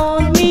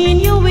don't mean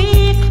you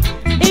weak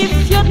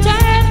if you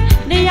turn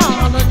the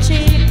other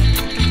cheek.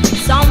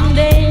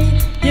 Someday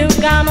you're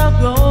gonna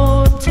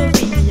grow to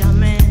be a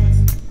man.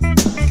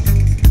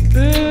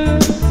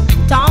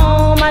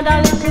 Tom had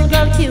a little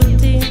girl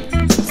cutie.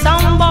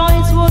 Some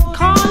boys would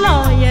call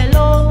her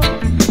yellow.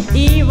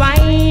 He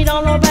ride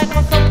on the back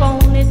of a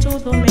pony to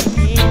the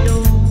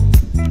meadow.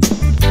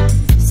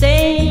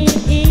 Say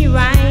he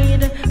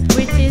ride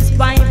with his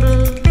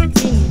Bible in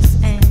his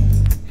hand.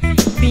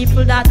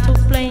 People that took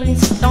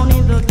place down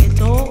in the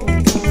ghetto,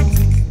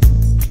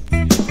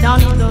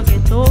 down in the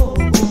ghetto.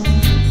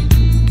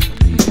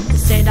 They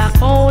say that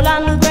cold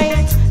and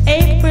great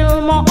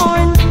April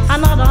morn,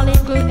 another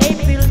little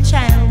April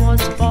child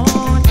was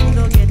born in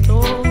the ghetto,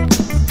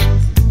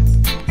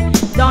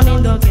 down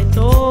in the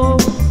ghetto.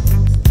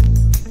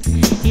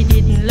 He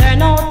didn't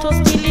learn how to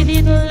steal, he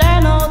didn't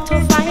learn how to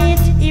fight.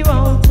 He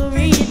wrote to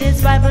read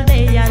his Bible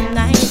day and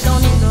night.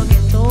 Down in the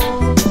ghetto,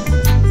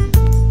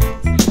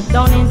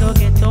 down in the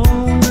ghetto.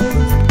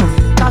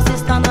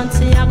 Sister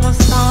Nancy I go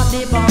start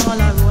the ball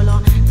roller.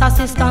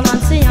 Sister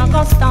Nancy I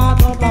go start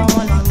the ball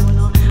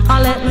roller.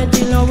 And let me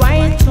tell you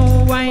right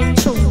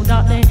through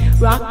that they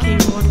rocky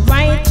road.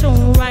 Right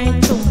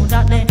through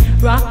that they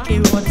rocky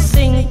road.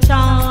 Sing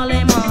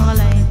Charlie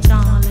Marley,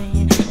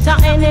 Charlie. To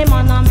any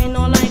man I me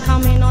no like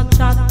and me no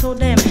chat to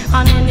them.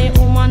 And any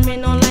woman me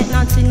no like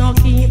Nancy no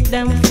keep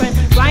them friend.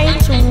 Right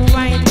through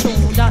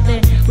that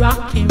they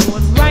rocky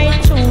road. Right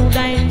through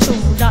that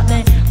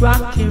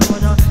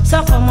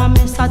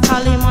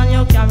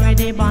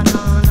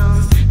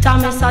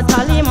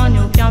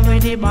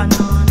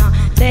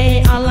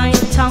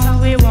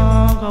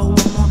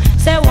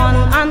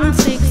and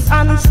 6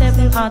 and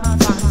 7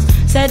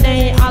 advance. Say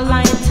they a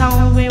light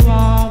and we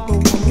won't go.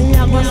 Me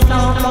a go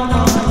start the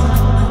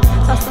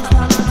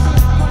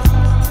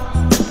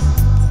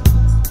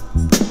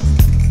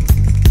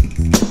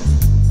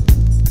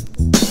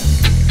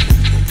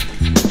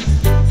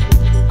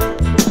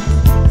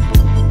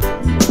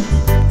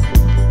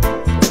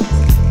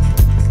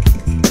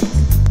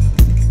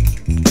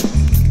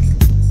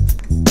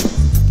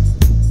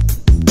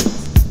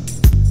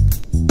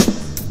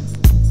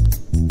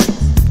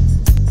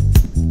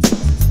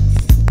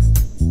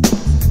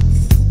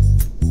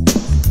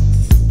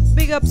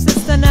up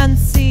Sister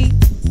Nancy.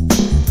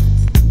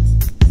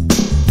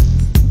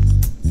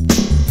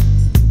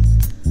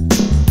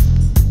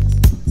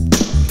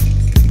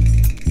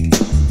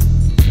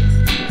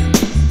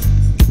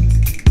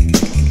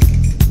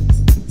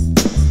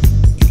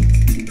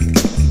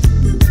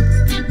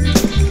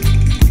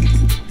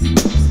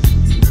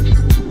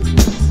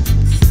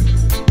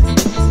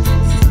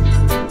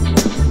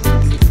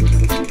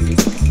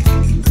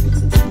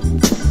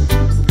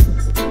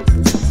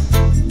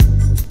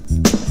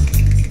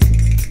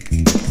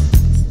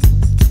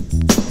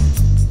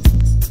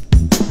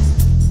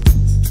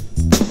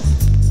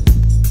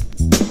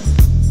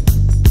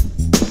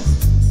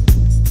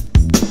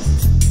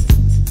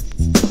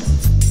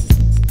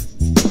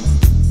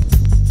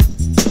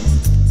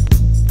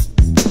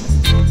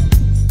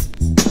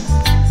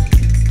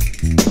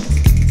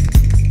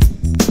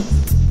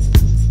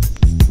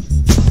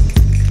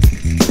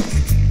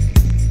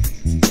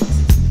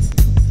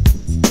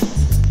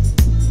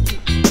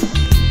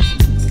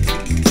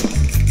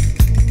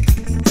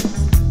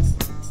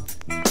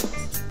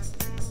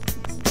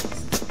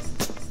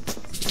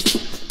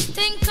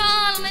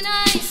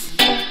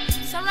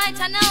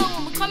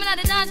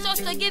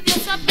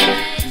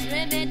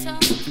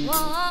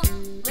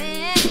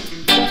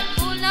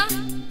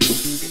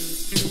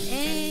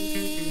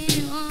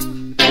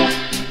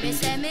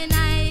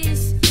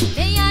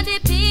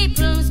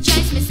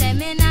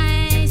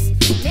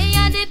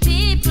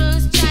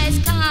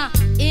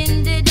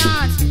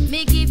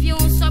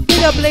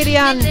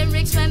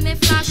 Lyrics when me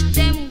flash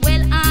them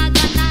well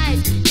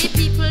organized. The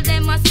people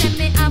them a say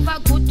me have a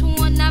good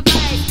tone of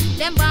vibe.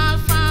 Them ball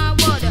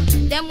forward,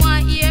 them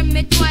want hear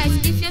me twice.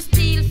 If you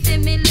steal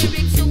from me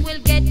lyrics, you will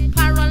get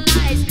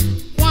paralyzed.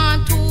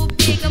 One too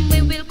big and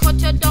we will cut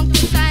you down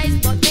to size.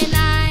 But me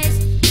nice,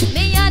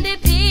 me are the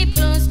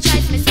people's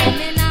choice. Me say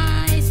me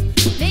nice,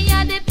 me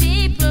are the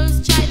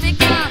people's choice.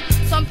 Because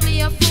some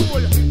play a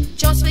fool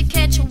just to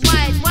catch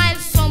wise, while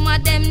some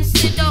of them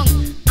sit down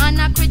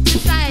and I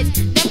criticize.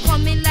 Them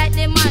coming like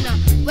the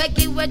man we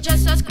give we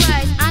Jesus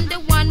Christ, and the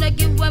one we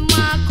give we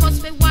Marcus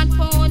for 1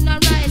 pound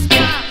of rice.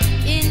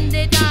 In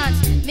the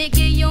dance, me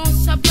give you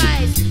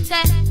surprise.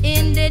 Say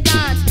in the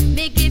dance,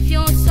 me give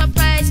you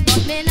surprise.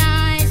 But me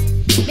nice,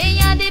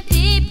 me are the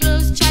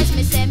people's choice.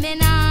 Me say me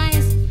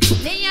nice,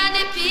 me are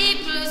the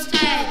people's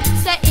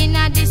choice. Say in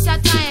a this a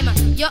time,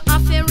 you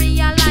have to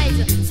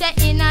realize. Say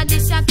in a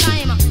this a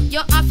time,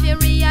 you have to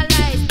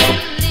realize. Them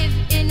live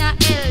in a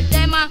hell,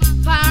 them a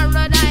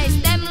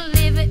paradise. Them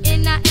live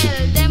in a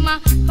hell, them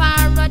a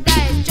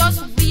paradise.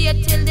 Just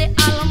wait till the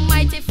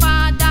Almighty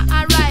Father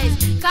arise.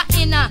 Cause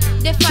in a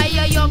the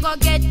fire you go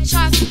get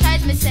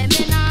chastised. Me say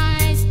me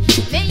nice,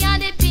 me are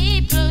the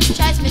people's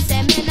choice. Me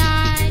say me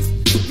nice,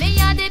 me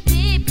are the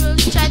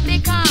people's choice.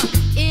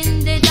 Because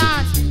in the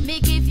dance, me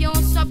give you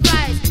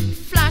surprise.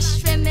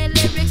 Flash from me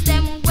lyrics,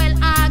 them well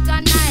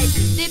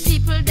organized. The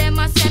people them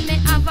a say me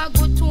have a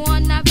good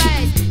tone of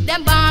vibe.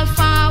 Them ball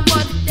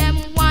forward, them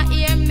want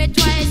hear me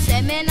twice.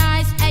 Say me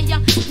nice, hey ya,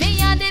 me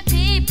are the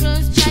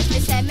people's choice. Me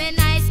say me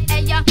nice,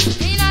 hey ya,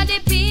 me are the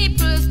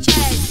people's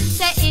choice.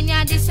 Say in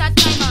ya this a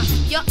time,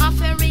 you have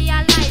to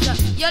realize.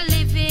 You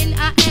live in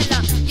a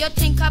hell, you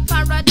think a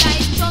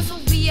paradise. Just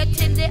wait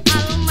till the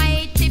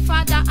Almighty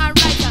Father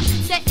arise.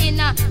 Say in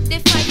the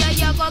fire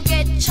you go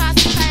get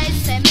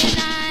chastised. Say me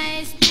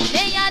nice,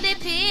 they are the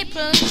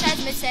people's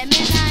choice. Me say me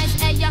nice,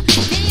 hey ya,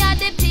 me are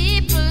the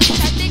people's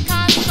choice.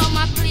 Because some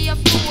a play a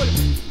fool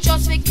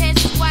just for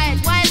catch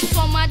wild, while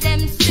some of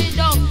them sit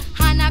down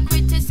and a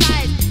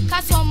criticize.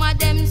 Cause some of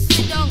them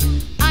sit down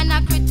and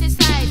a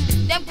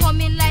criticize. Them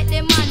coming like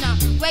the manna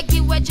we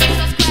give we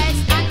Jesus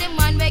Christ, and the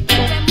man we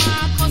give them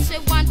Marcus we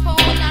 1 pound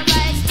of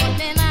rice. But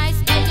me nice,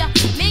 hey ya,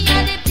 me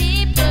are the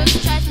people's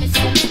choice. Me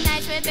say me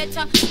nice, we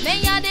better.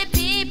 Me are the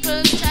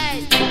people's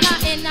choice.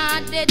 Cause in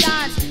the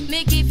dance,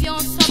 me give you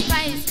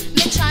surprise.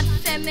 Me chat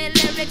for me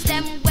lyrics,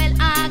 them well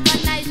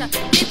organized.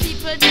 The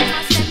people them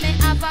a say me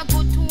have a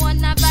good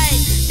tone of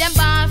vibe. Them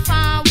ball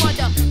forward,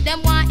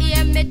 them want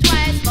hear me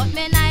twice. But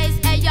me nice,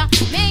 hey ya,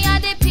 me are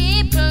the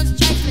people's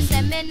choice. Me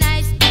say me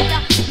nice, hey ya,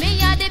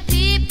 me are the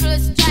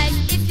people's choice.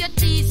 If you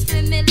tease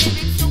for me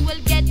lyrics, you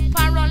will get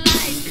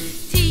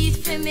paralyzed. Tease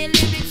for me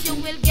lyrics, you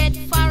will get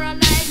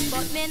paralyzed.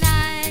 But me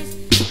nice,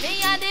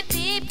 me are the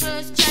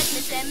people's choice.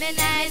 Me say me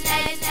nice,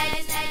 nice,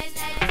 nice, nice,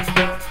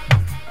 nice.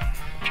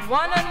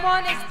 1 and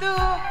 1 is 2,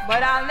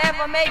 but I'll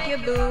never make you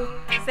blue.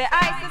 Say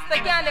I,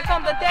 Sister Candy,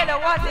 come to tell you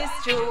what is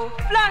true.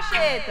 Flash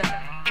it!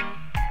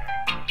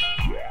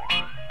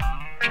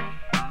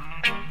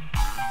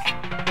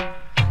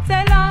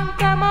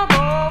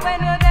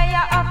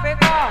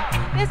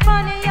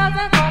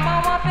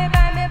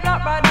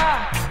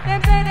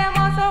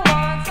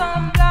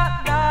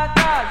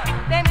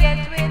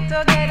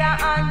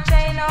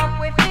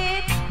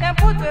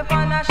 we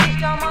on a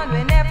ship, man,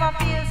 we never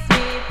feel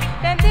sweet.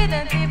 Them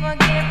didn't even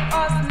give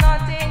us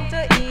nothing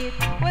to eat.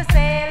 We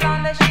sail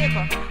on the ship,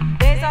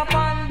 days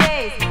upon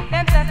days.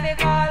 Them says they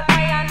call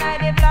I and I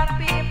the black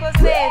people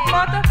slave.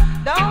 But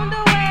down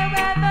the way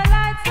where the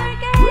lights are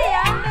gay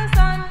and the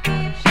sun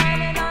keeps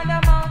shining on the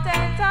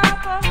mountain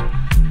top.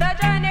 The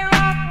journey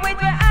rough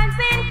with your hands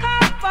in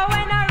cup, but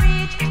when I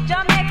reach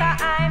Jamaica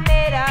I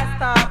made a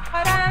stop.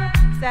 But I'm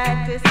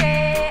sad to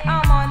say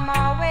I'm on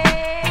my way.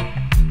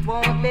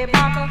 Won't be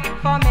back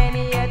for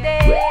many a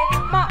day.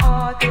 My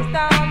heart is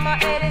down, my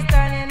head is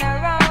turning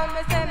around.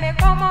 Me say me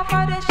come off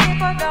of the ship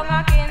down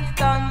a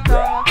Kingston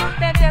town.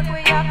 Them take we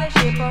off the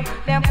ship,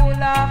 them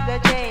pull off the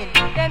chain.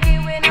 Them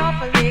giving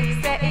off a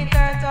lick, say it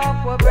hurt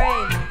up our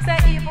brain. Say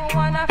even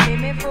wanna feel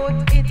me foot,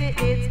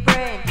 it's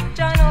brain.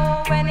 Jah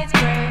know when it's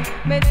brain,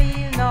 me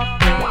feel no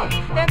pain.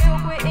 Them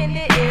took we in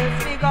the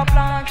hills, figure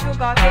plant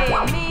sugar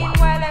cane.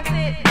 Meanwhile them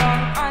sit down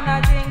and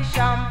a drink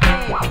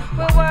champagne.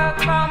 We work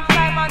from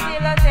 5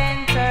 until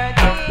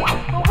 10:30.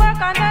 We work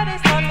under the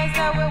sun, me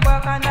say we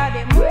work under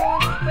the moon.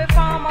 We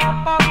farm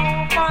up a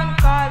roof and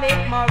call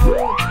it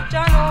maroon.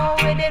 Jah know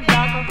we did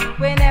black,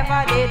 we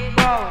never did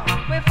brown.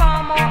 We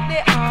farm up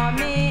the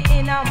army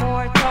in a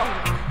more town.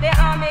 The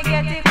army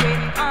get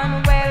equipped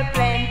and well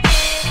plenty.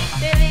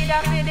 The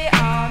leader for the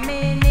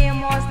army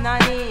name was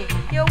Nani.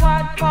 You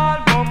had Paul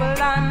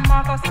Bubble and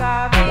Marcus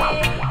Garvey,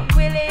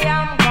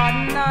 William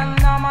Gordon and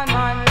Norman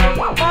Manley.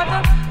 But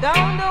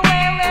down the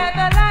way where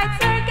the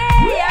lights are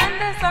gay and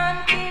the sun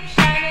keeps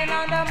shining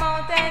on the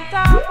mountain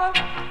top.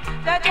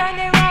 The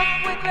journey rough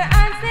with my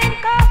hands in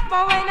cuff,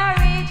 but when I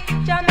reach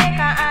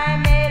Jamaica I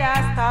made a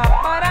stop.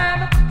 But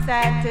I'm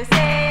sad to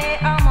say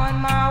I'm on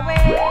my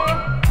way.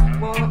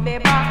 Won't be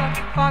back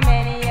for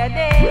many a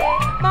day.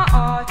 My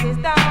heart is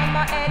down,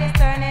 my head is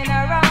turning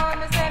around.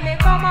 Me say me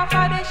come off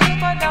of the ship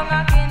down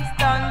a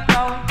Kingston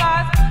town.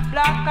 Cause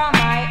black am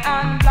I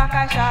and black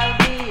I shall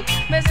be.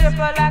 Me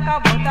circle like a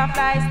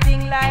butterfly,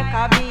 sting like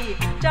a bee.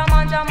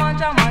 Jaman, jaman,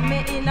 jaman, me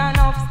in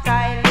enough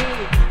style.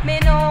 Me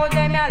know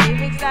them your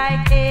lyrics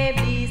like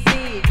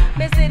ABC.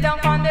 Me sit down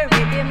on the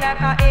rhythm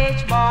like a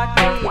H-bar-T.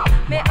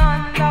 Me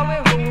under we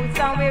roots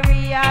and we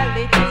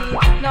reality.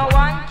 No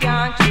one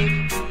can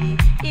trick me.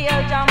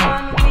 Hail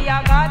Jaman, we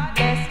are God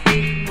bless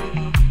with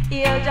me.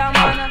 Hail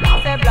Jaman,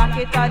 say black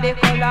it are the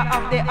color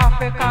of the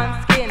African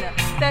skin.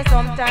 Say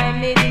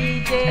sometime me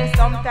DJ,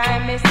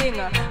 sometime me sing.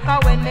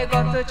 Cause when me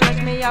go to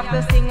church me have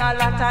to sing a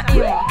lot of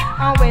hymn.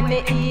 And when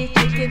me eat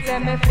chicken say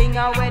me fling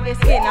away the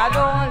skin. I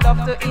don't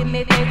love to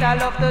imitate, I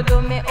love to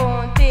do me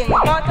own thing.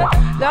 But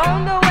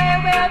down the way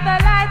where the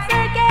lights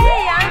are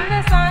gay and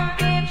the sun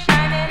keeps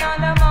shining on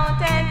the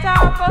mountain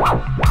top.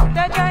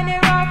 The journey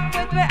rough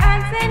with my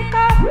hands in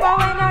cuff, but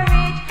when I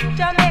reach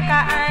Jamaica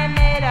I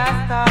made a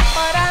stop.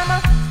 But I'm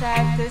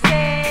sad to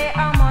say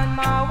I'm on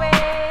my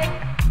way.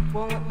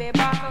 Won't be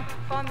back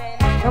for many.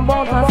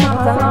 About a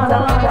Santa Landa,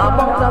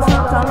 about a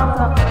Santa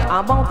Landa,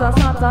 about a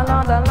Santa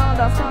Landa,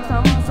 Landa Santa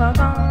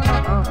Landa.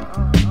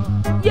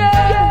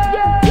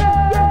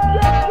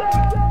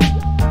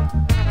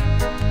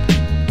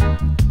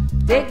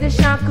 Take the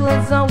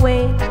shackles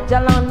away,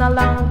 Jalan a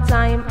long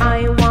time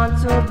I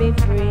want to be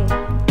free.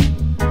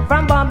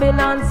 From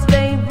Babylon's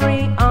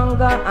slavery,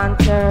 hunger and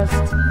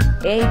thirst,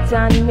 hate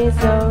and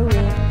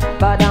misery.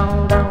 But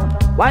down,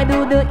 why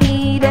do the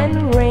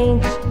Eden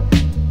rage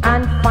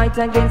and fight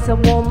against a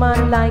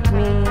woman like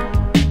me,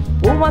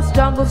 who has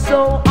struggled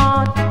so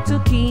hard to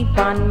keep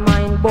on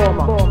mind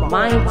bomber,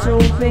 mind to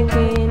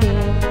bikini.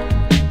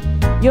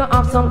 You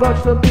have some grudge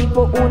for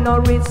people who no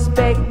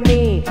respect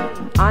me,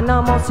 and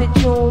I must it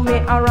through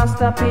me a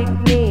rasta pick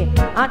me.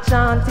 I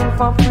chanting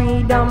for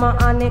freedom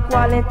and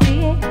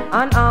equality,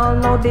 and all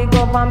know the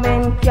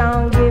government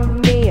can't give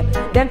me.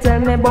 Them tell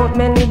me about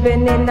me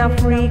living in a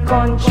free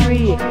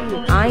country.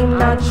 I'm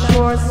not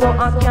sure, so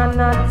I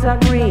cannot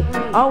agree.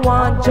 I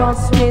want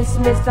justice,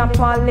 Mr.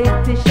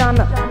 Politician.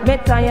 Me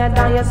tired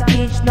of your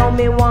speech, now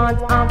me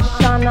want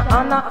action.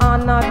 And I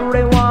honor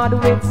reward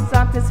with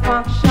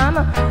satisfaction.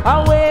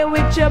 Away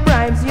with your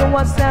bribes, you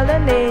a sell a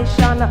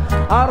nation.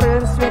 Or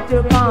else with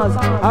your cause,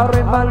 a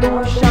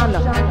revolution,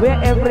 where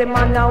every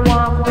man a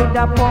walk with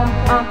a pump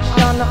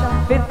action.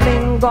 Fi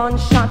fling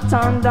gunshot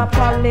on the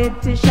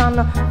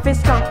politician. Fi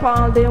stop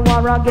all the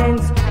war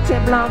against the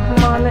black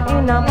man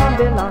in a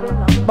Babylon.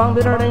 Bang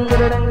ding ding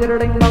ding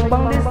ding bang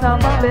bang, this a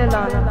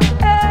Babylon.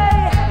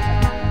 Hey!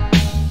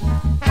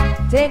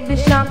 Take the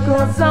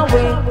shackles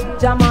away,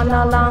 Jaman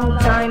a long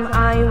time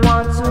I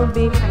want to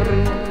be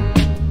free.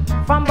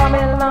 From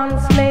Babylon,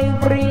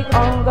 slavery,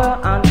 hunger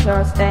and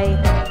thirst,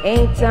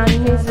 hate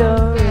and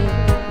misery.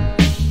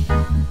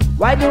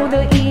 Why do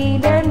the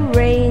Eden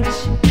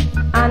rage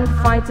and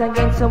fight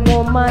against a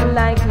woman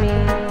like me,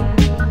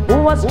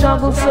 who has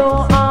struggled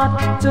so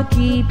hard to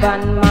keep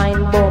on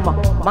mind bomber,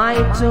 my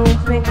two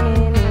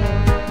bikini?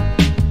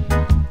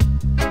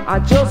 I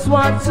just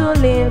want to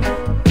live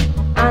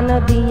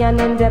and be an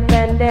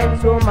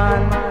independent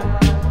woman.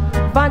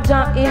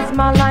 Vaja is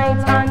my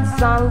light and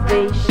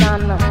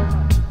salvation,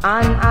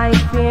 and I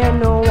fear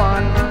no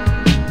one.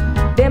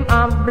 Them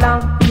have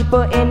black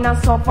people in in a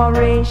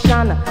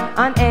separation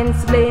and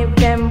enslave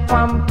them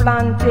from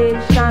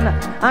plantation.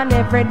 And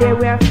every day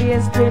we are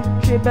faced with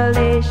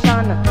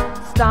tribulation,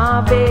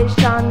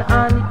 starvation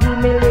and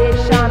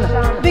humiliation.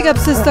 Big up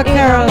Sister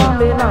Carol.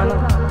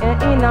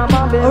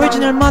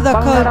 Original mother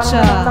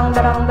culture.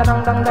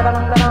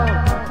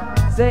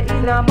 Say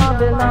in a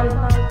Babylon,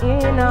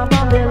 in a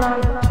Babylon,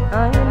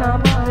 in a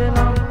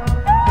Babylon.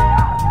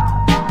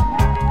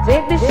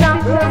 Take the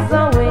shackles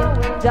away,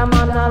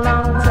 Jaman, a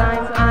long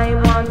time I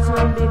want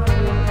to be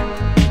free.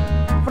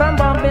 From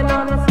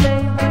Babylon,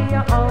 slavery,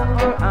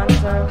 hunger and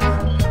thirst,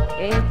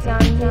 hate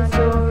and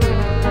misery.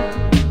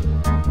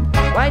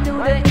 Why do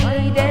the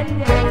heathen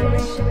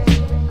rage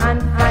and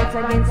fight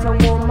against a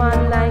woman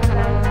like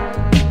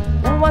me,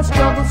 who has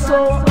struggled so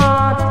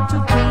hard to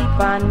keep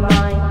on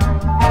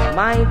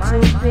my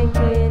two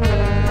thinking?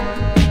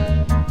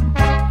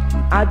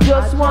 I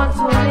just want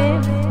to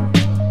live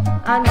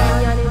and be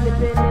an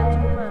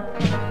independent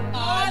woman.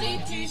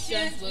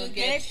 Politicians will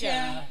get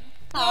ya.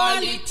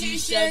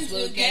 Politicians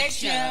will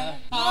get ya.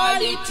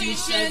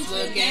 Politicians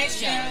will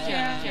get ya.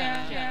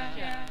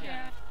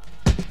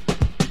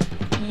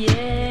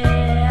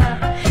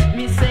 Yeah,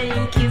 me say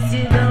in case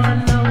you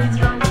don't know it's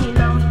ranking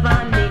on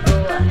Fandigo.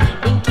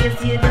 In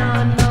case you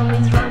don't know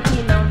it's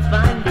ranking on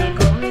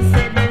Fandigo. Me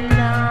say them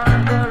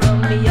now go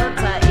run me out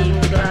of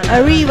England.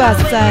 Arriva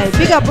style,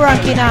 big up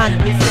ranking on.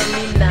 Me say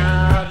me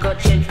now go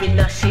change me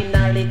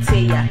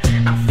nationality. I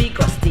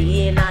figure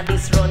stay in a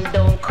this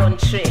rundown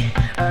country.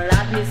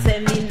 Lad me say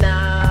me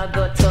now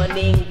go turn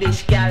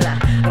English gala.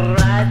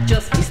 Right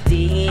just be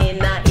stay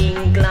in a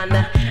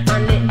England.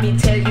 And let me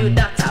tell you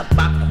that a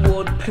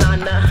backward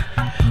planner.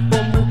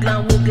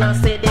 Wooglan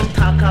say them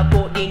talk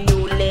about the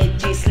new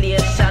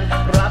legislation.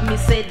 Rob me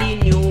say the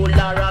new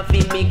law of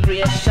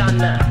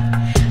immigration.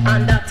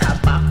 And that a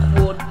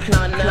backward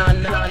plan.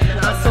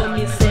 And so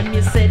me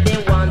say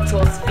they want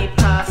us to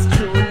pass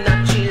through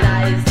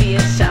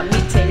naturalization.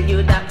 Me tell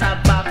you that a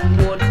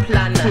backward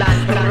plan.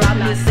 Rob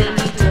me say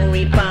the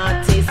Tory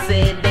party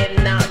say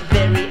them not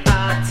very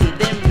arty.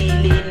 Them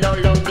really no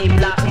love the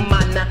black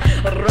man.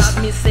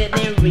 Rob me say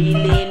them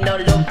really no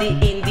love the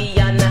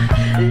Indian.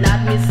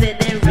 Lad me say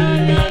them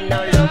really no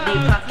love the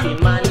Paki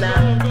man.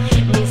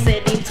 Me say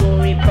the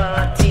Tory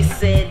party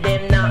say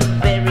them not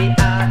very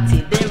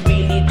arty. They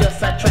really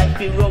just a try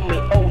to roll me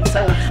out.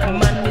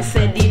 Man me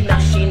say the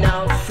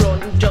National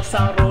Front just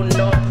a run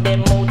up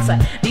them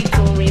outside. The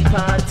Tory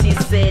party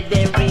say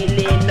they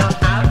really not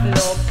have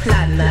no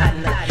plan.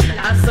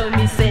 And so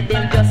me say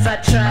them just a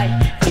try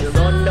to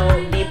run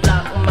out the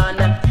black man.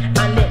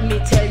 And let me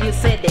tell you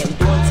say them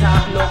don't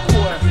have no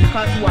core.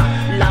 Cause what,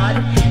 lad,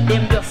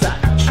 them just a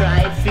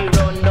try to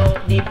run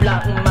out the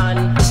black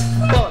man.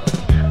 But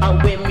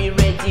and when we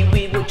ready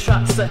we will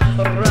tracks.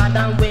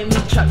 Rather when we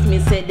tracks me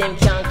say them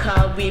can't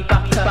call we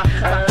back.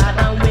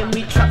 Rather when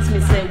we tracks me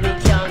say we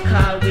can't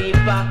call we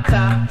back.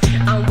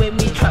 And when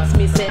we tracks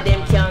me say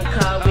them can't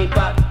call we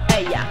back.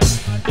 Hey, yeah.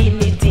 In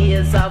the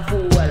days of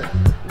old,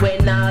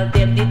 when all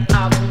them did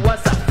have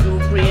was a few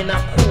grain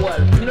of coal.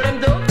 You know them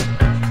though?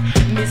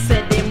 Me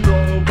say them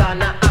run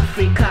Ghana,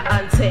 Africa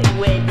and take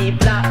where the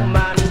black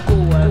man go.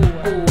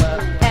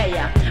 Hey,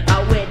 yeah.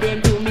 And where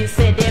them do me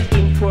say them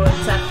import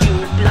a few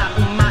black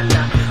man.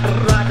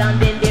 Rather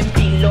than them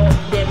below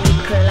them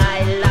little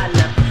island.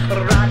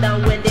 Rather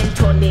when them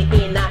turn it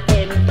in a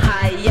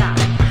empire.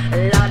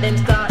 Let them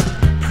start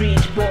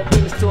preach about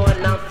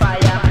brimstone and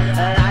fire.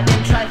 Let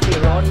them try to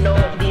run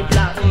out the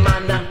black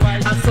man.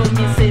 And so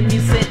me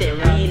say they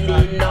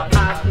really not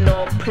have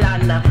no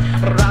plan.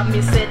 Rob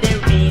me say they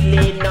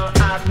really not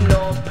have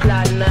no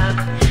plan.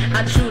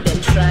 And through them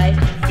try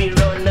to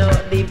run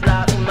out the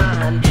black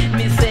man.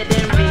 Me say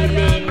they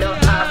really not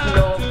have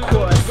no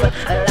course.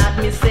 Lad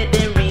me say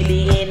they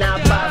really in a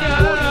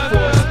backward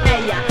force.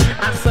 Hey,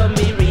 yeah. And so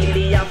me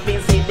really have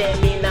to see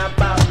them in a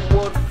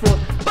backward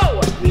force.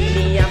 Power.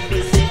 Really have to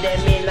see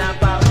them in a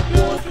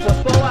backward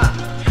force. Power.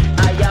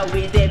 I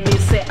with them me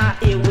say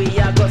here we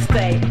are go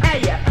stay.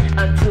 Hey, yeah.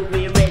 Until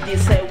we ready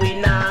say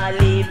we nah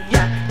leave.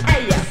 Yeah.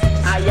 Hey, yeah.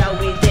 I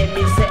with them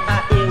me say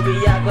here we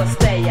are go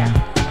stay. Yeah.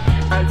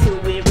 Until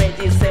we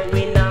ready say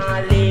we nah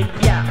leave.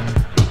 Yeah.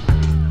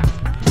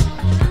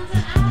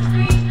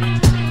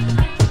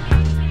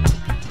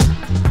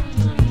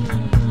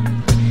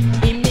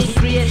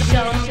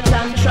 Immigration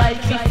plan try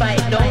to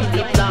fight down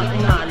the black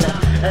man.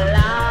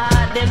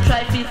 Lad, them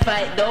try to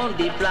fight down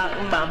the black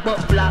man,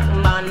 but black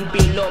man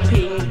build up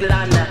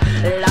England.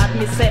 Lad,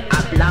 me say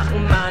a black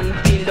man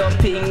build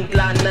up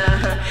England.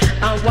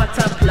 And what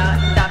a plot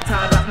that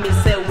a rap me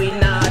say we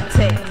not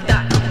take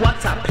that.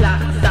 What a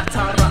plot that a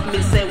rap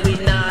me say we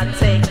not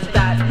take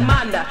that.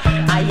 Man,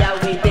 I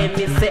with them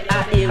me say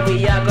here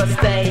we are go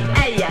stay.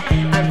 Hey,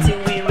 until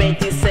we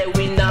ready say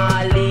we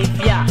not leave.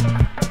 Yeah.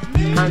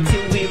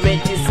 Until we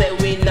ready say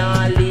we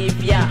not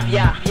leave. Yeah.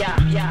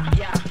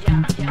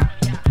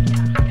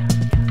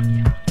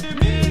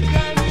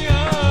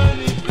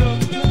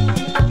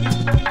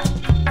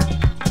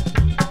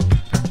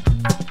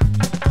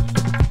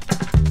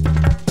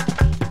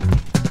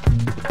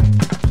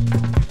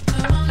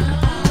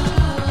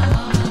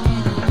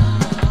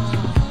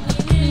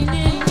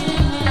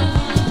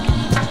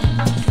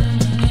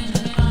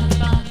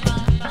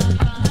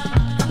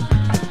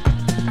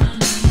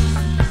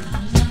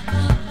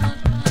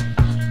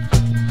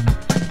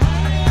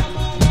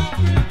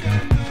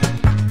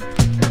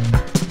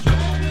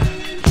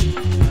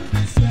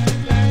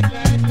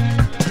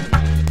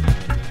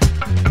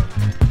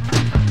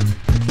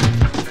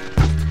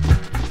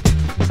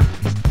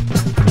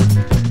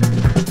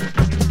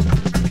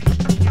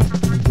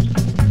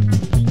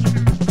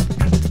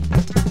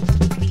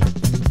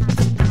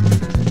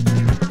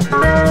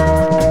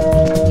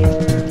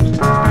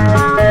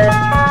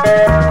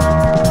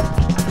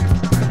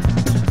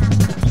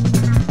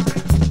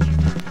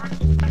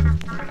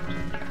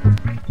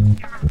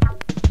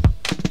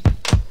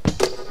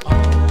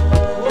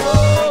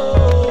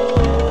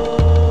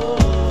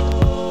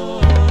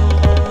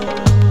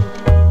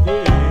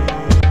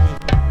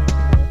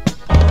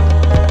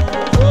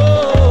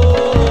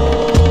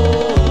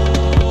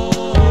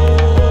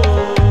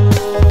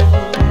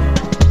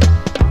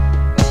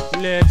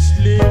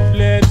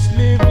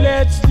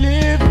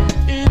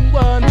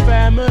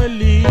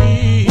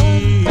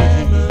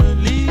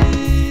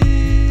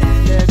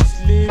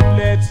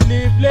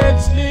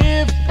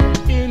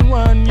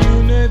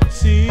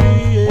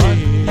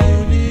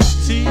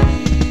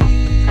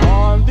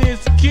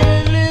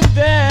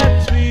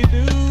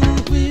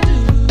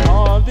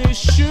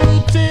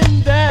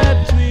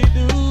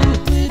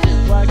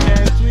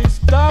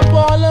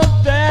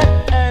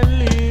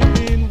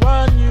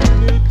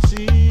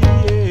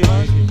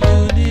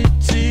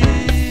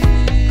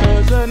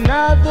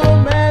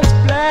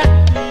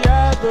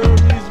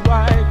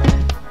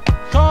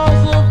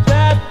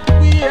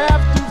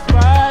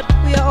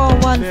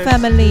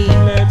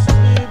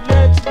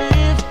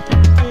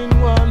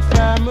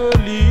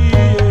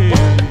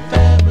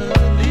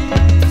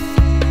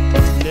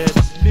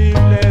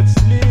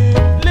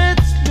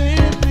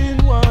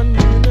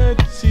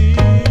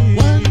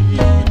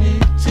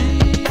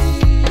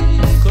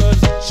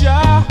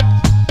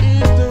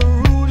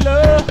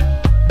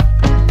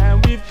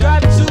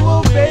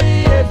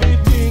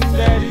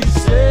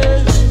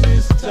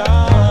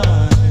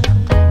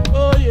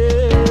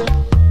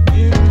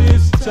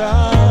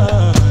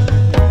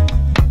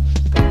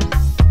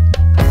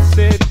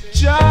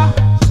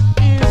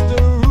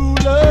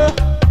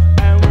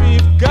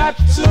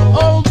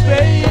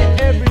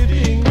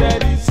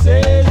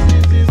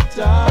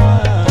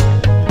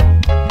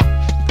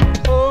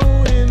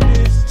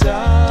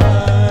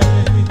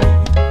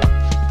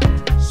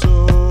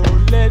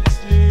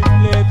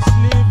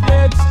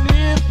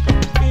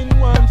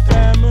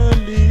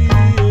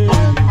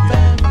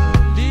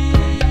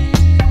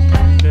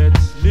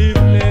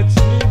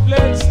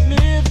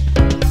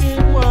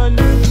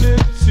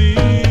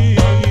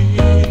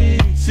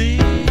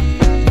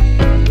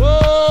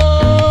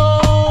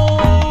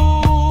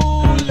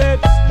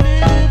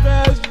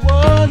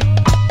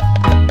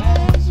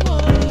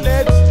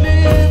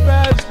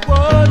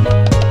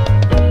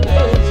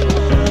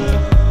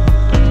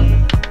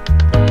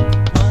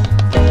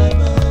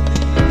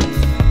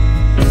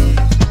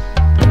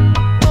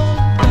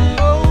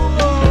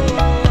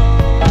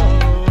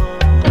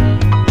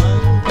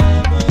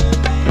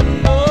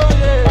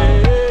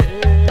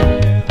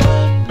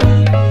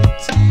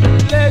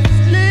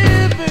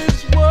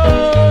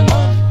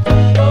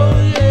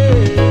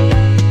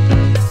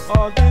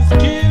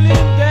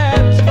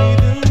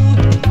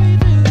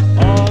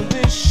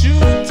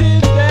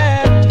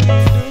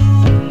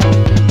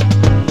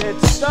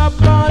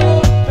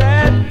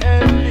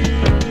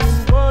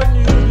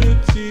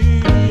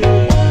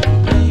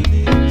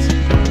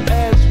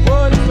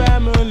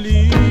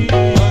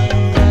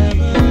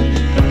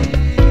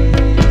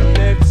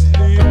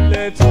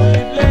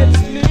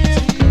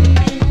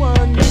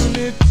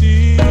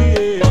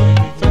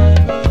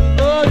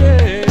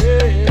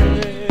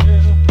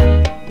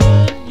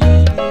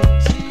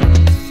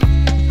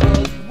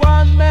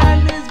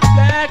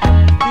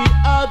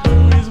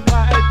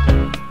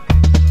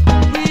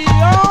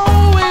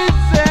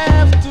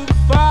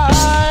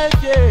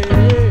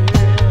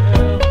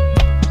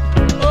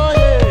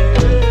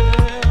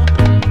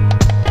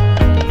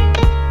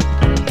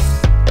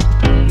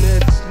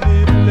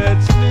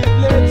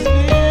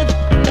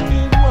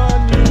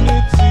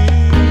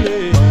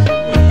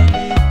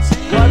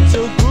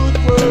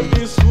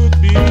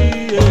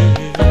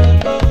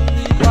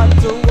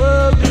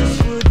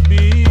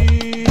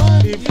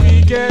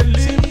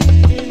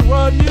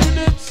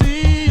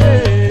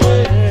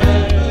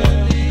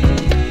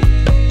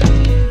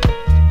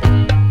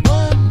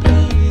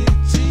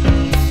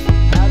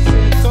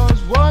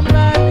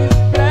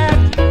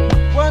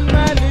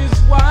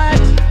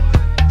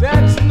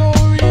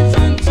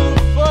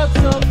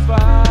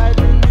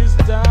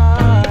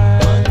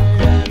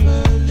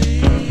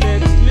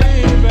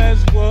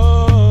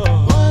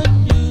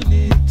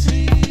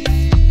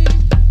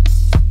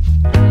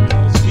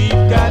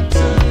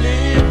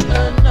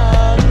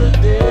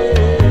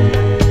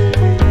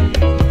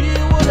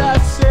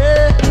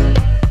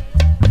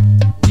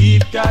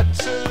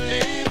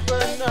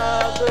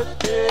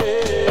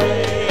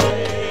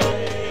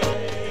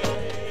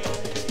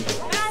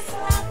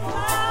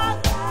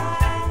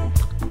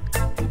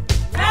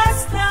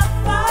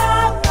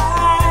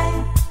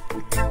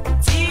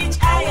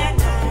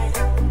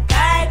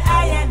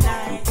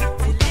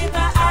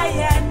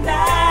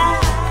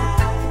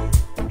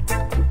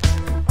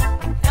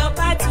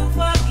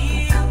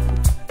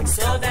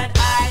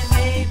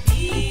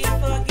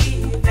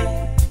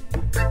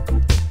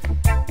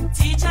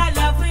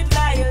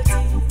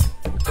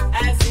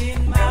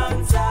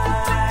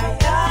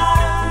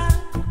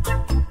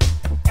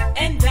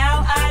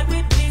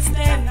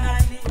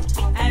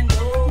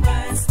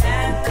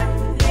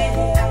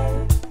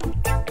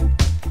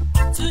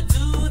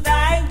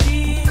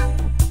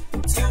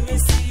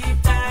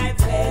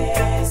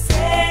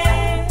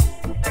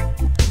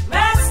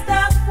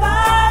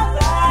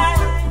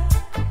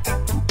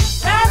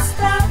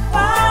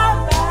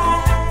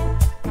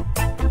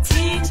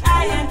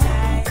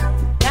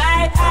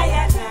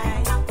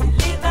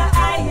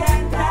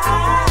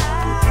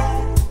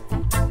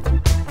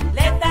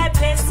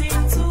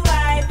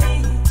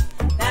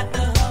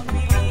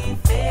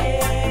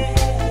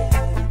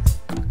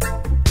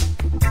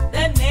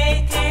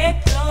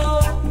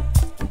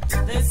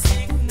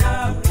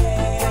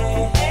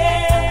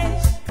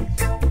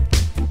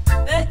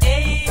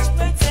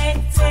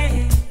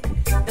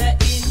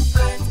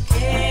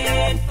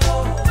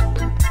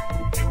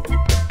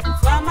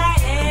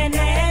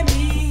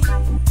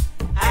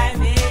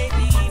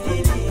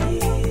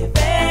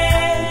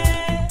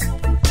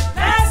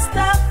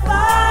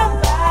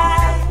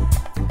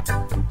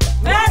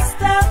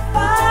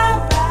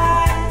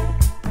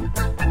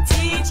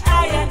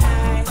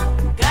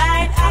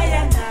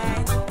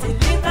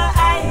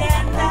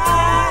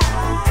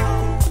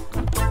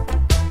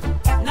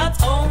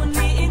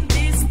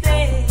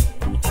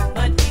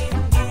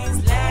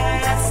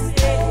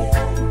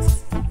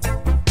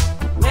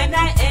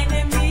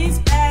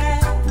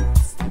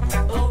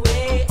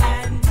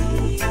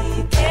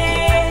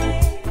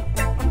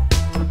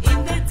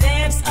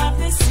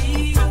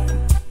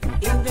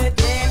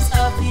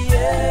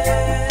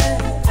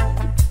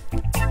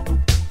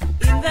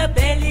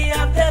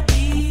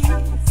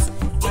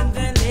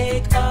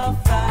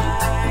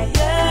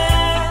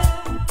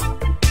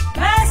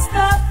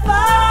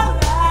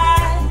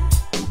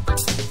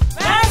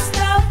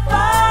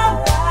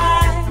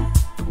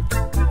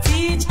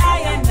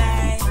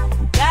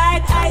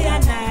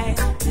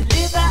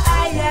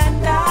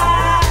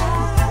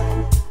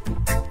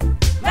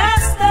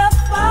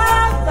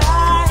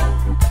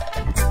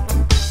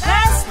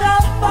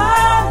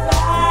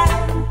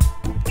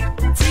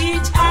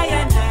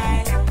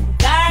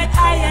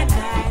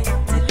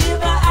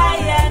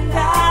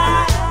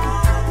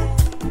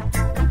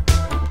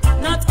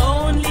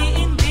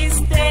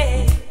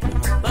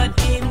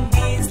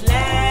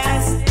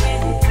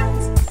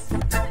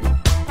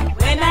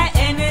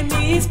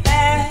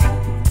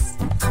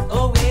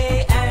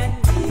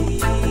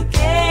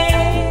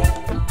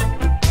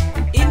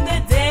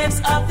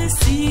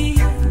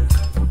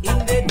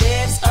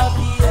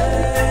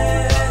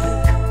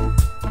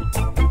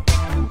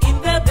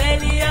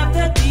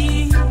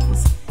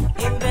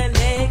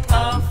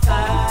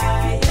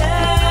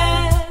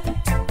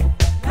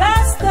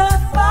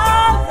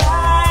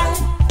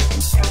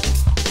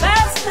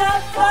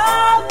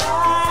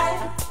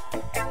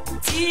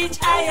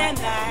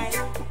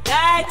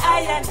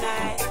 and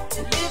I,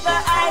 deliver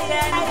I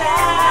and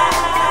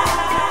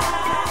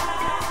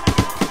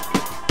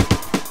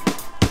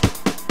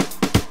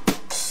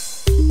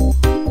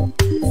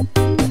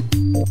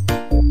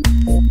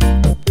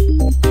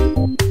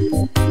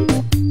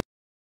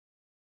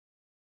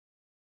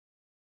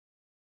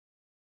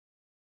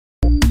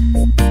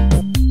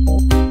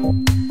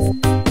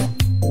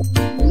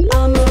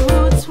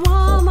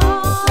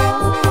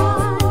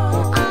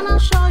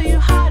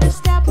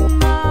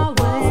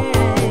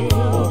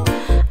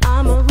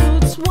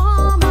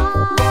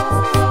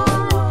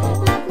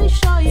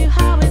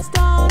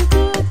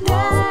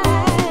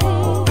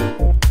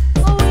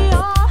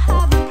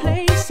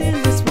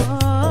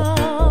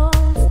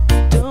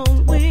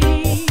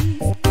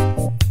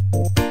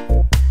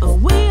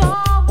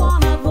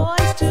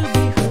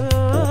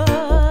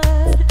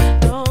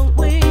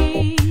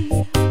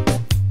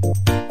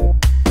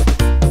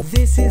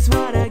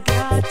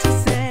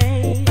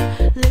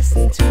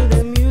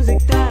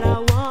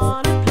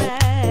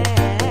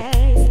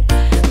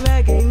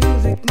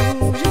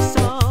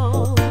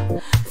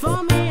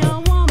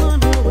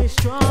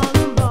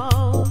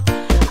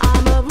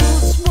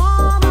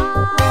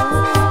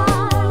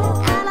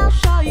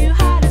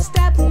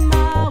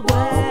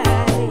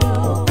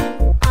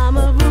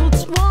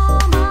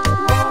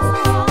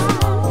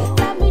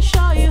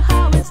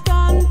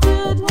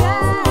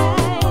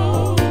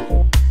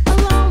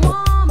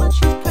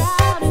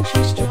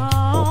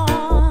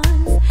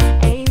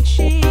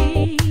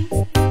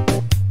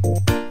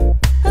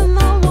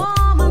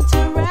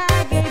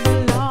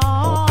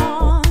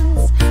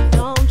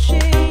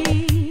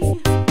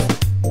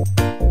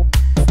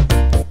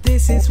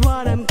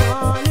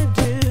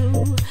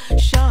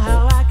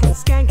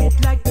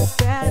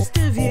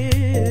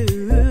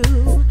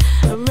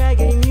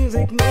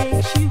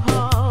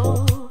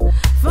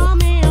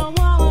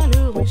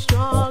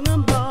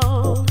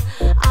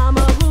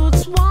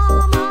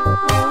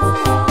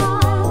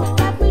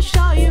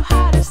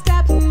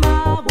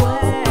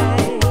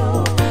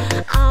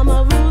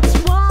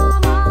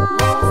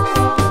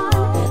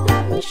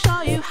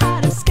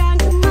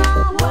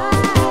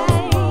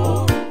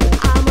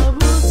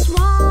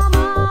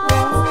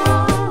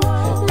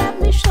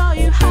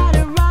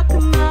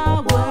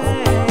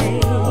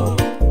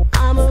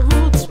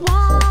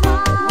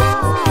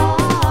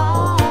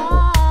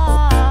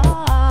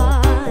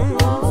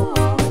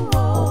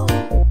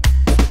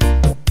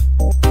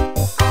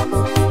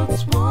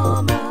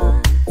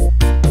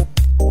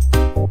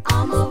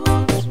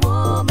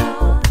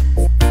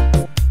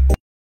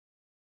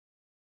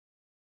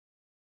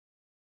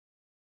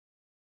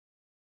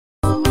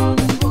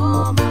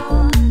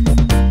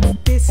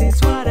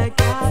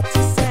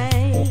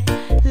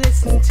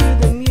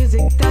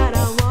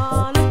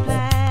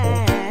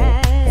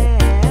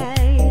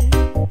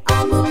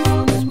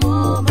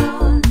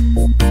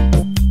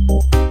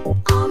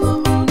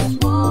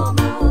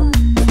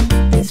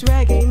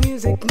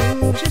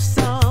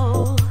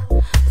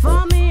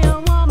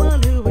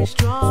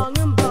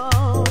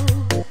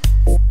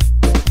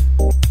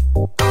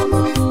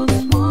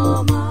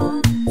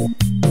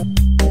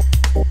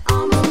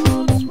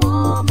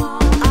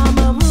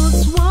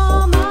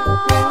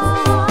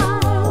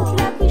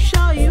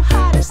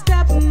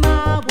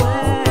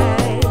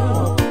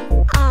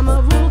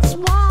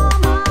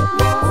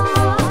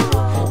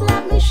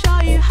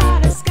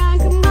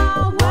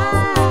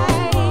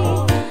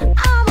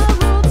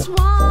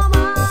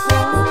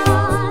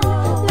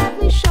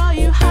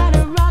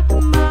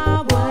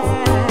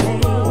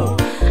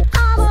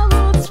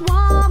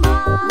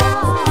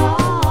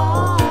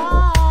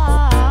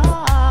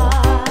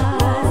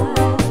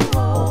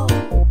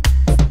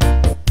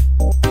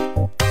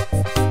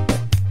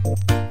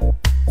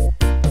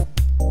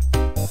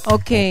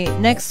Okay,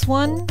 next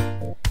one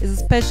is a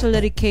special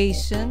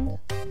dedication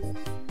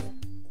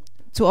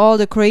to all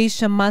the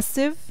Croatian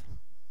massive.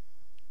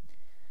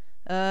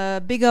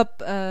 Big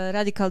up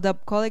Radical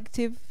Dub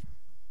Collective.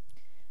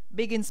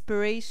 Big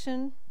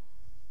inspiration.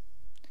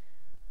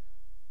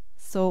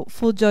 So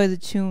full joy the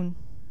tune.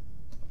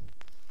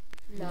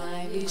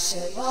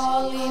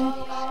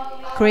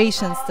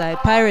 Croatian style,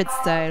 pirate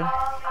style.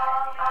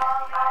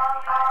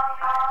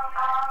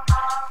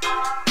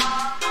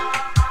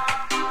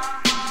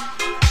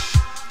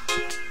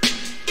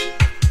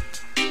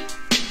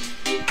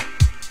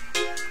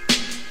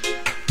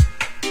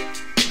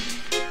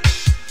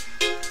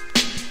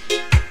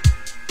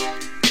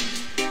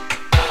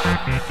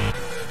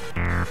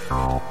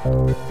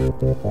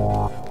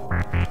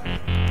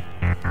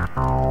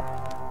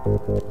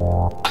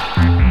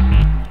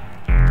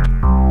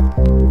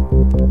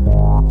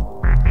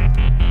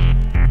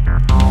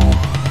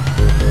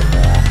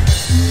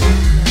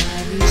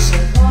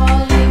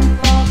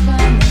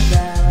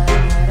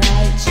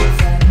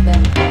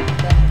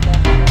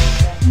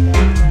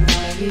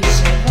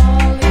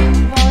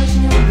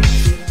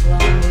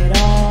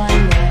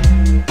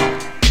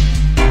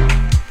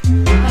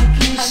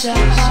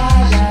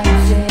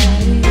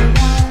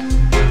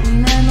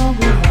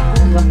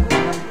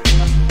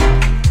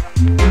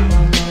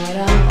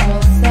 Moram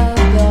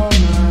ostati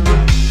doma.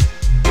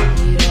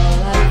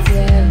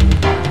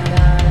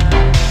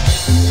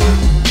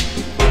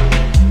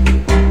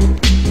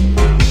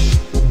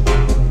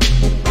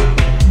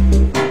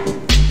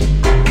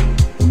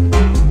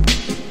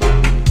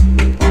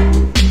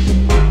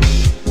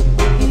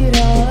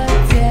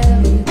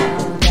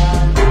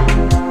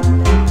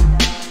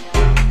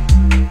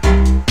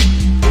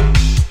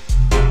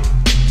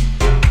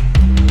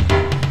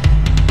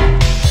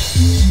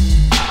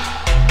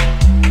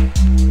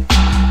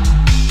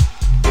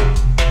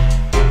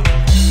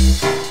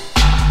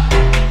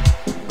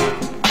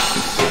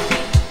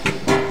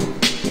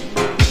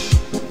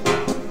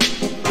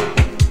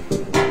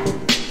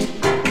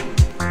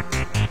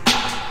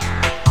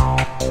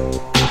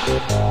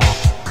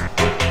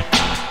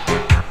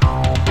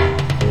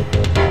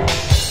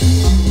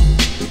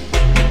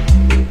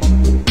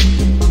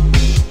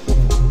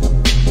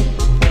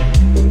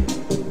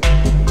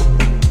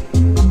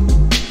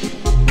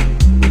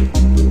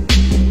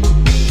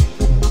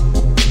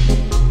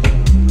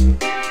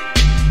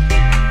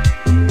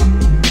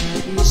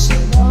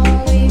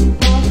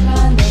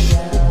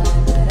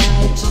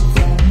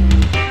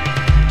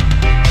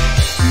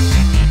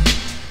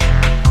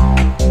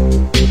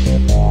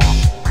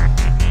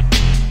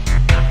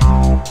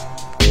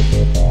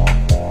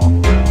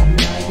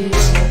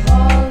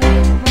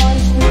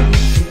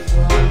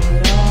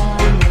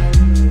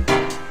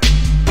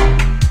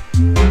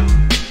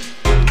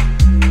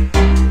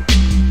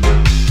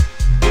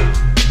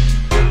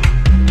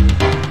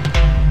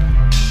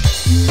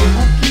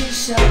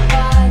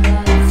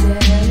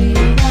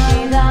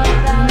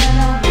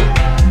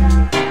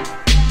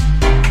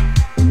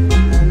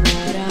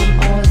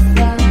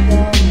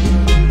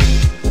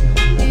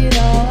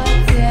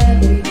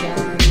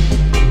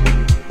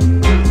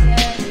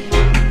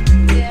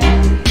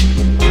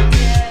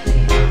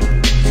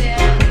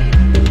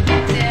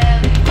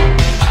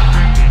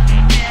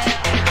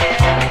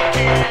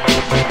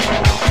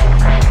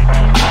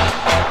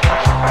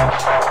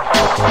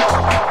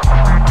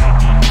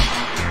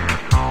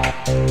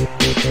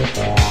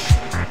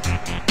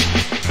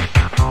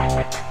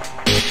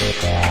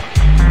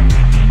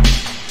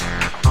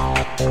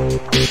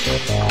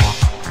 Big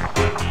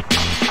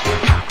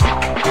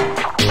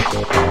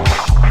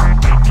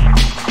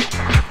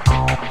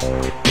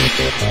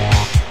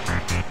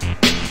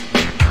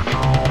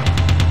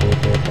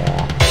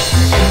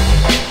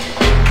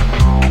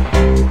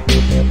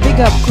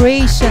up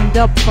Creation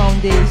Dub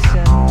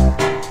Foundation.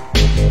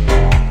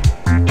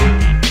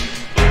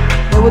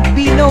 There would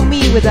be no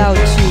me without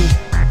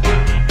you.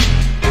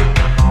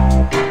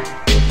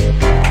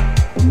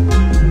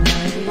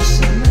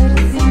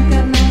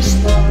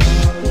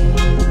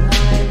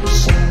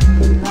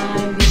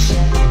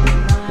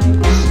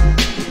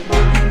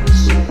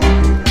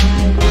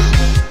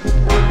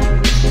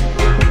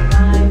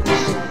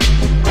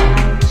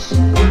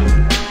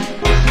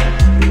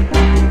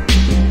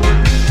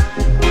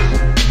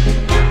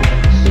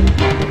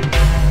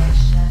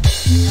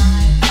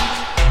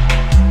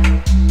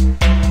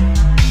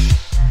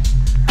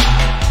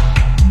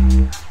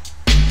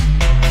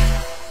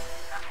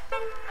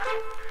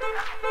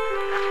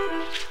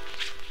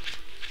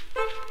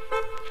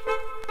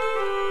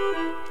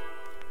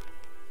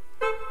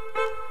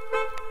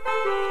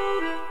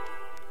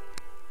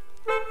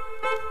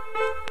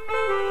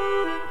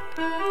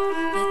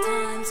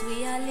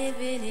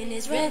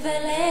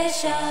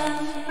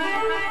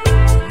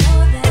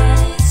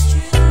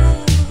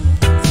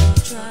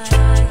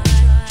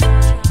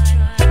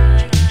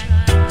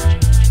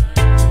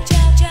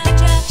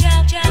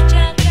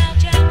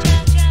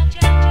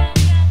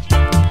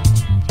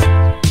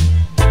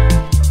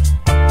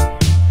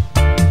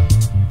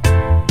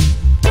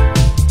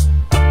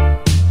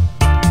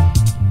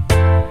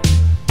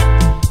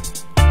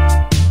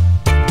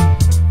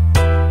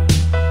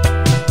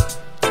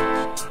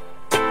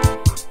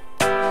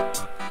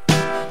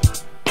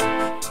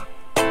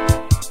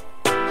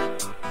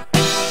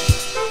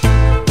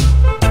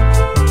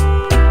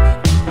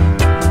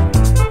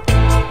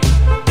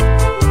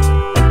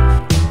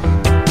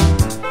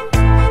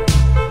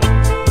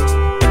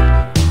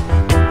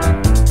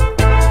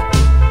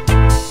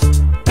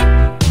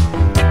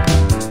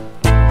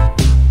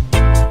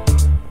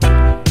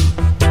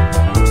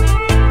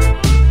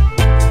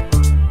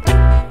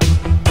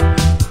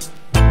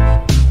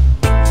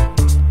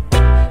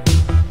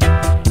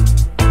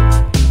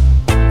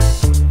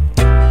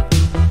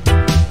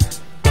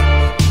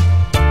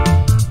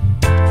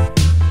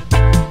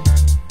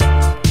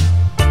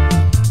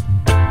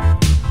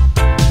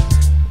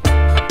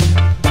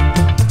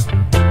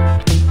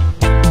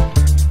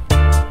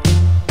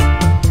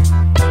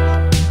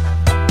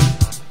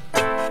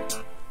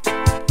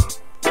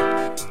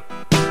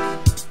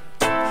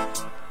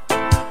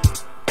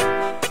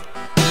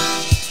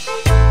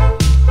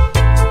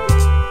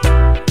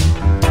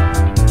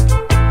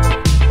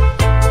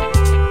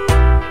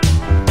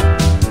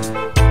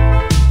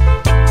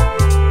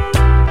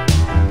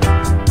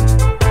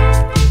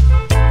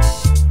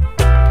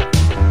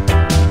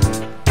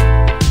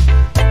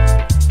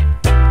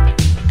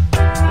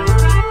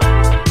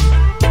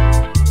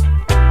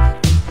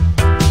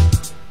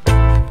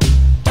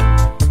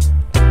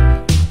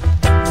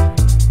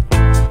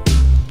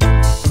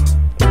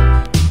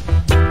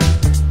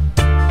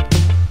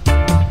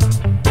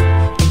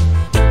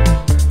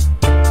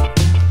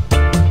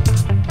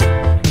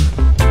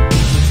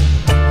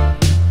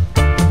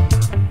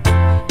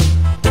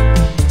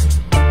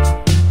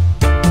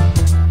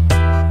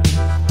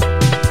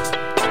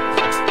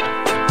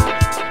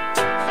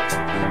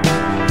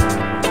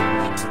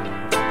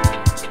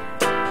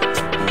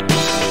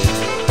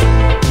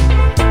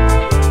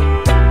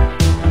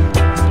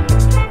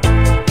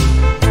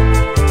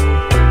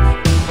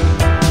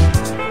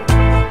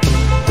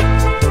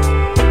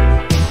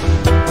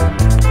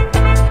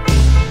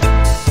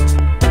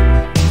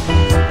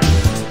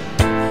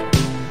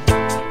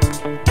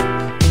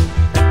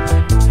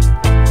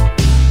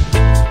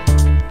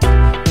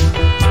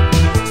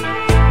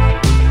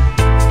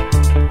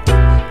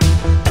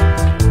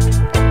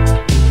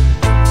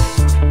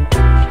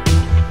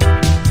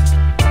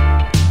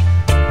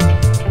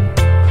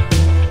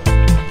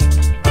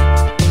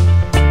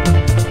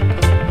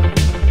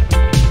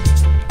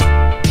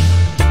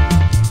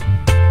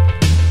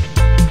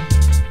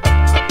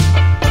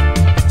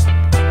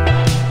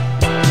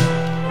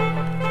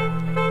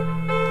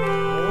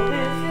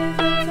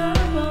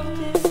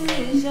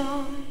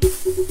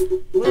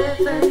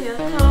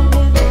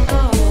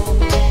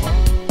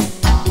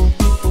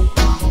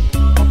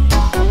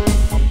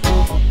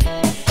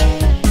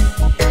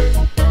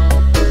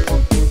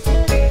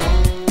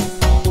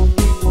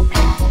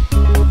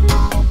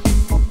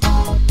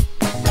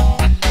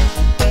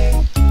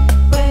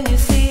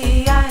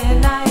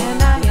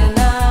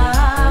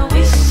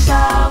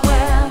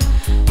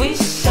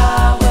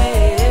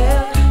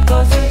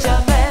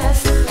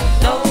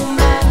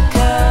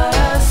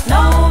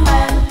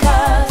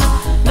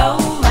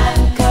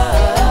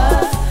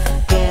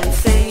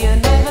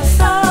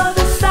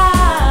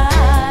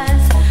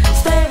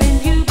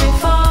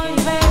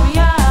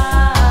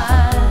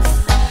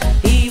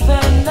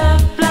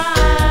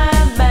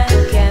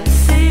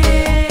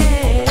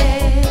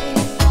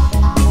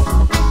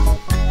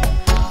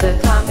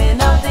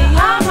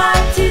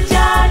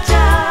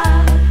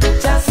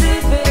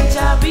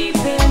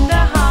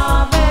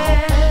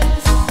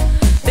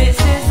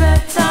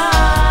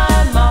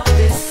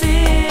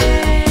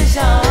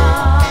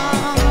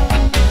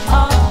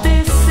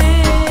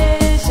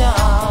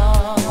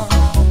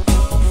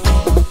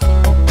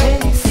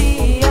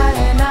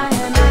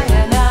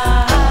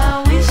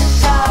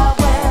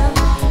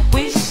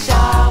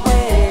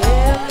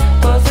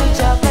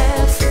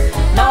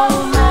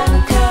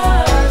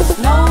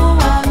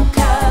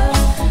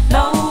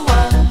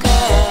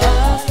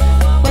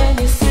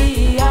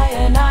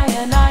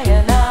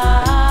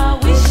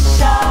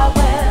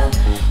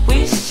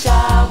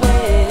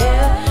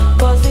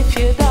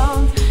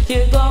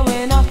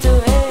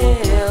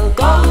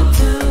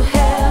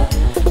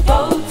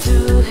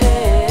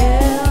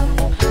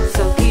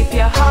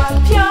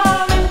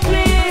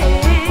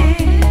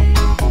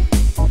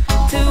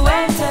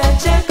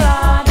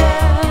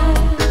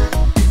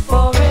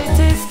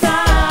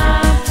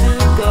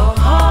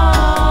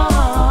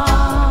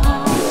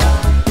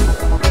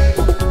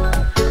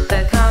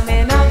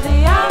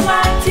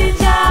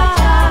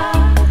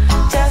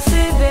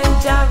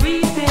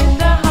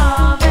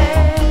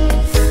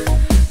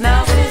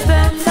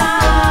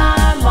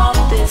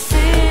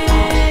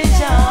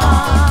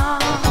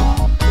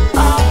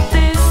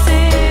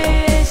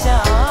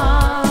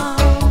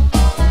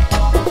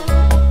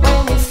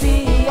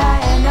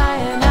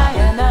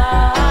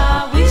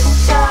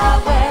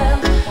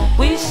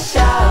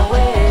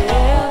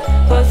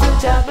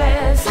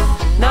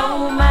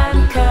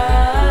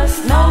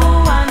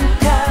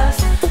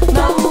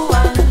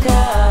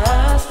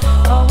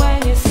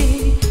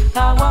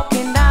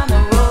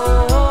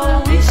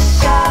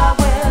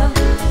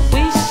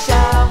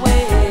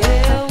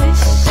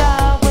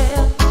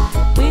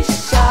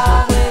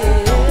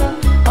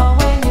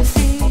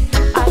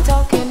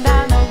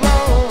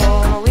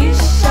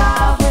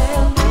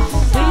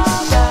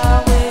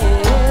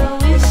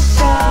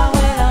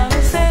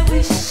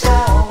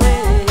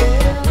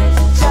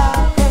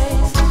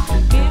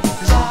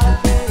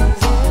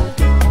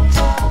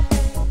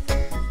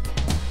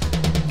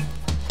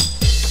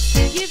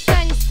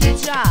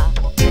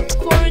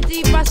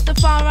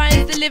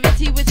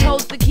 liberty which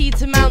holds the key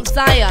to Mount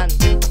Zion.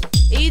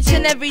 Each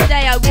and every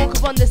day I walk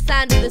upon the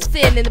sand of the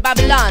sin in the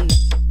Babylon.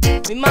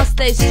 We must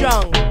stay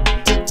strong.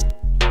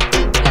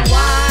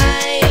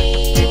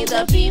 Why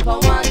the people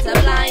want a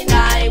blind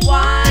eye?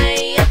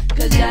 Why?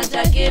 Cause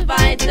Jaja give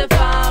eye to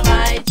far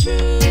right.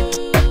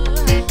 True.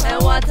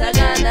 And what I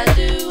gonna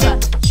do?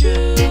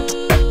 True.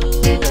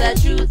 The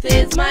truth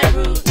is my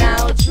root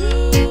now.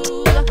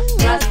 True.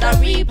 Rasta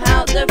reap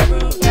out the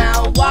fruit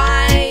now.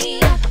 Why?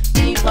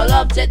 People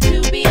object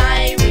to be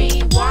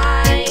irie.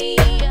 Why?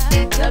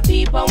 The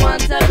people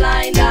want a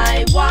blind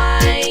eye.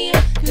 Why?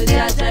 Cause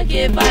Jaja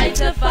give eye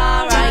to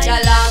far right.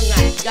 Galang,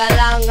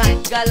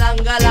 galang, galang,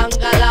 galang,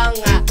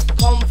 galang.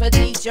 Come for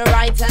teach you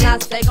right and I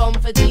say come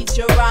for teach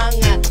you wrong.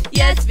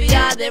 Yes, we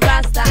are the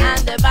Rasta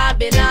and the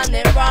Babylon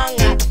it wrong.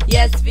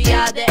 Yes, we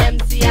are the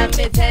MC and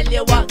me tell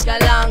you what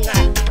galang.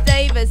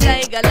 David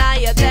say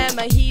Goliath, them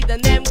a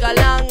heathen, them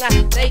galang.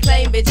 They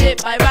claim be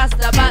tripped by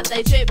Rasta but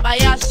they tripped by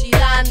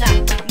Ashidan.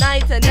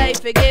 Night and day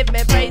forgive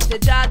me, praise to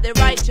Jah the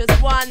righteous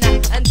one.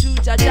 And to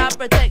Jah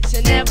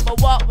protection there for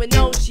what we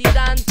know she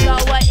done. So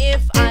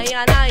if I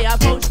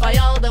approached by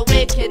all the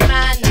wicked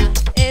man,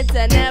 it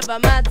never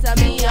matter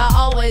me, I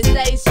always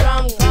stay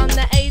strong. From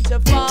the age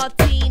of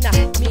 14,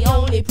 me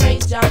only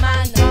praise Jah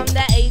man. From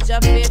the age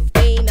of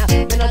 15,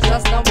 me not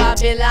trust no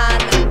Babylon.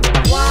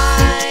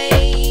 Why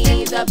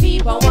the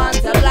people want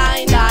a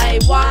blind eye?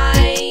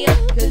 Why?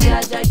 Cause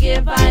Jaja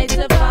give eye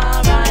to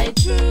far right.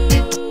 True.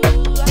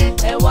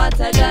 And what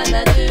I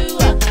gonna do?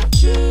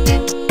 True.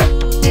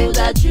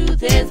 The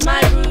truth is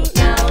my root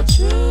now.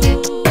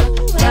 True.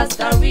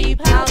 Rasta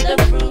reap out the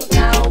fruit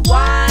now.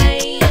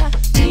 Why?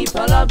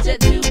 People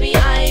object to be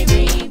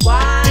irie.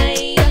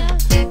 Why?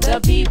 The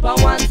people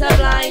want a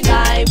blind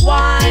eye.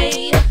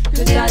 Why?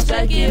 Cause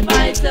Jaja give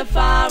eye to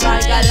far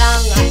right.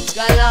 Galang,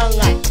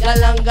 galang,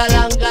 galang,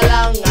 galang,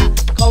 galang.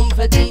 Come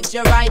for teach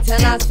you right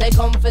and I say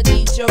come for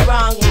teach you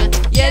wrong.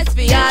 Yes,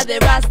 we are the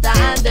Rasta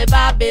and the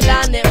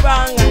Babylon it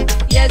wrong.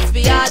 Yes,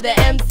 we are the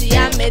MC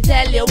and me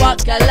tell you what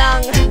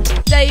galang.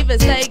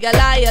 David say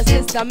Goliath,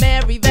 Sister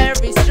Mary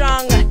very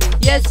strong.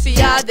 Yes, we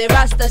are the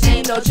Rasta,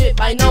 she no trip,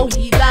 I know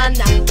he done.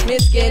 Me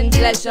skin,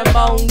 flesh and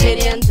bone,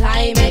 Gideon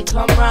time it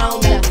come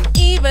round.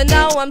 Even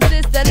though I'm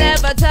sister,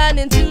 never turn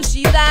into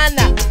she done.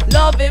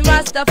 Loving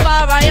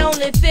Rastafari,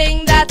 only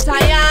thing that I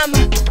am.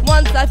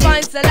 Once I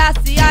find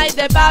Selassie, I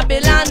the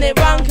Babylon it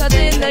wrong. Cause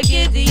in the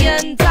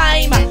Gideon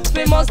time,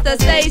 we must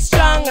stay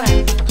strong.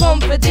 Come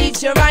for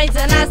teach you right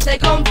and I say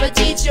come for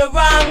teach you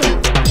wrong.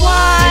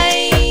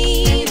 Why?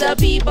 The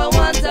people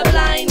want a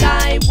blind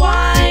eye.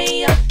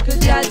 Why? Cause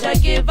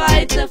Jaja give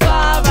eye to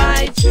far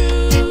right.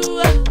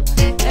 True.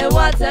 And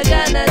what I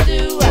gonna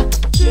do?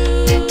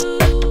 True.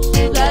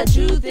 The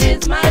truth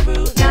is my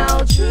root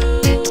now.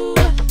 True.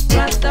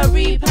 Rasta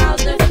reap out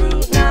the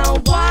fruit now.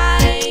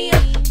 Why?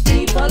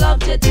 People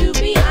object to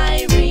be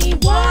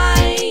irie.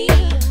 Why?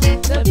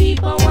 The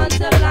people want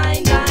a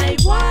blind eye.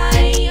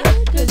 Why?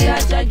 Cause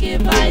Jaja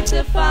give eye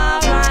to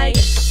far right.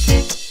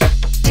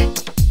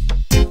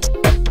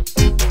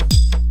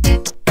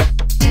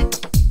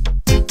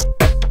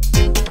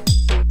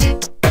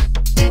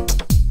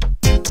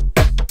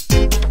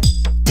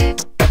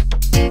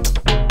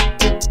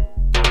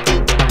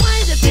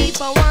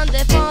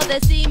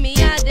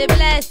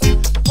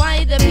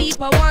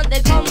 People want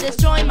they come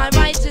destroy my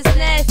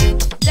righteousness.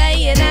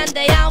 Day in and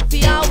day out,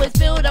 we always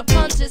build up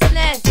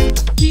consciousness.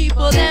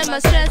 People them are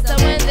stressed,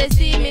 and when they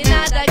see me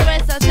not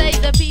digress, I say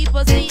the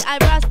people see I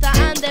Rasta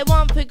and they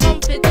want to come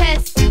for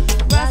test.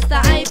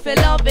 Rasta I feel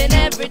loving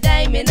every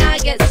day, me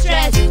not get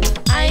stressed.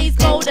 Eyes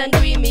gold and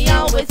green, me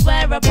always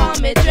wear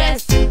upon me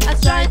dress. I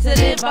try to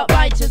live up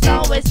righteous,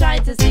 always try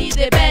to see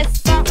the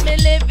best. But me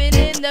living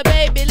in the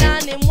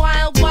Babylon in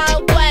wild,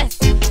 wild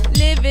west.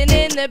 Living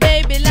in the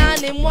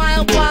Babylon in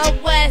wild,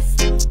 wild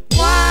west.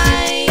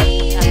 Why?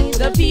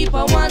 The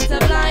people want a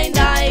blind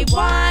eye.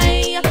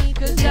 Why?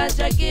 Cause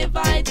Jaja give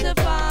eye to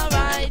far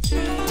right. True.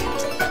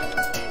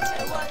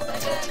 And what I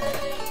gonna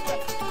do?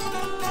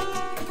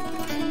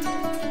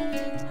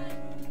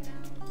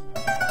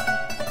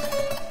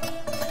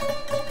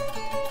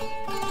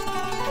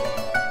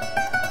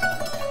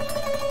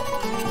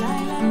 La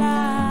la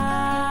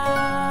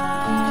la.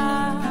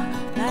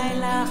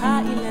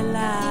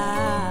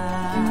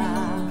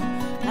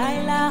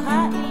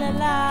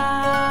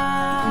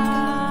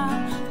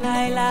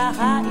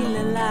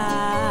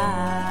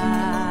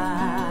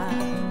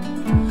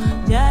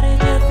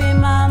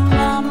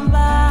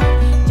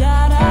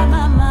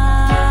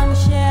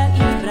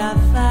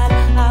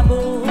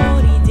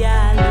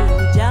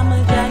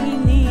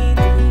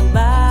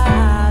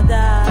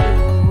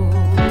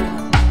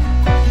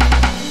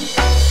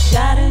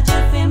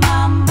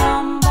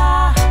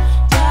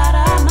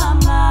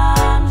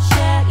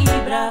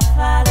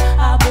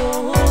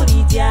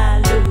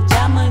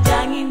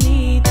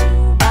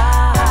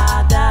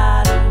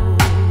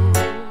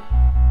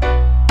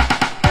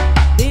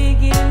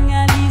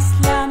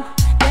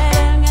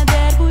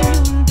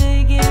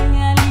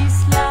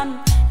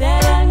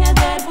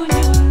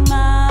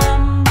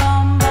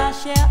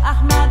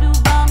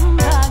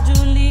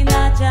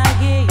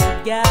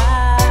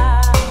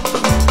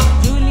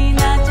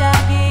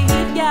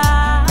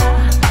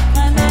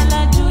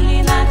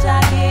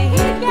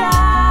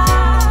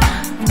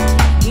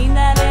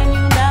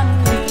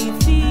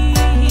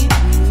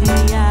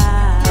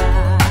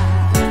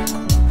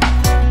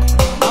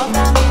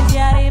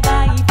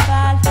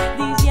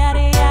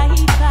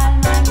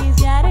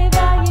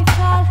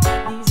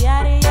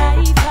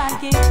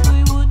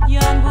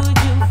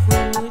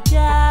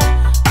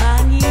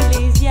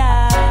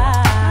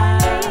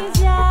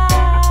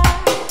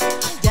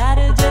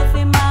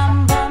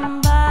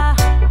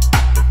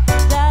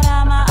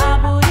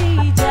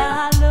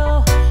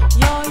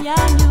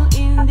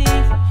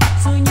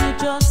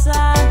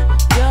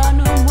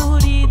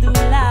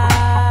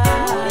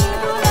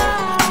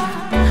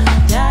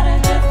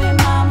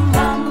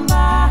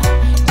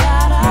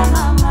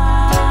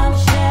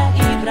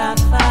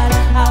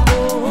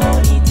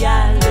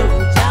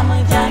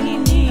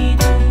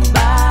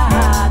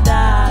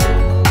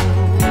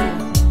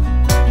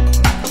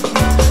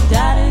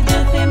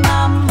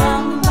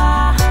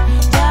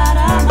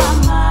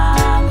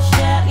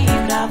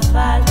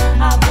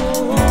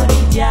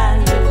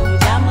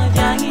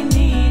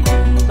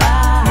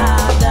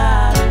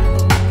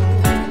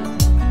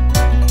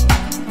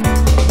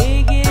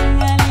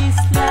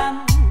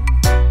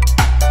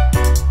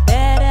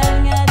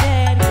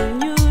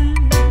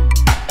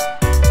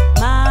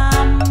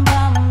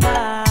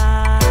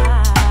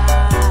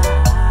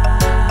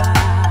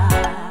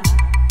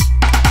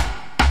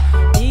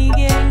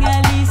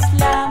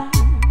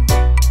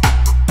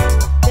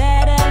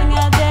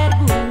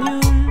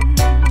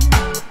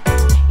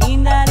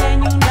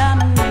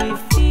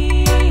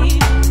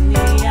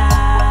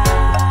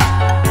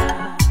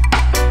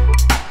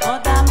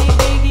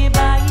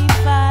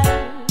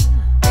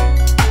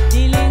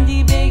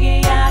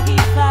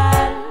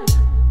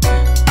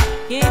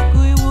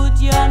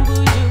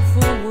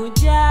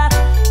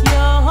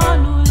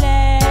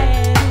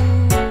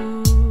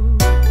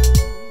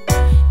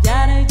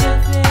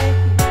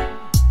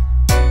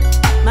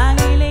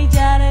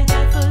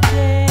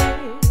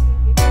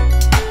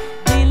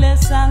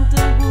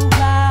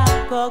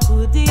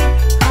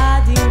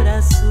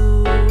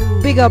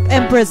 Big up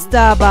Empress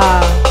Daba.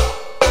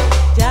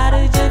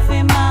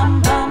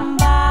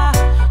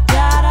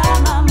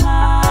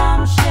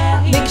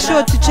 Make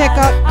sure to check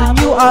out the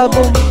new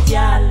album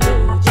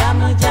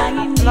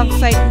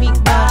alongside Meek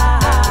Mill,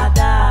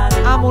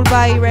 Amul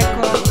Bai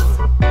Records.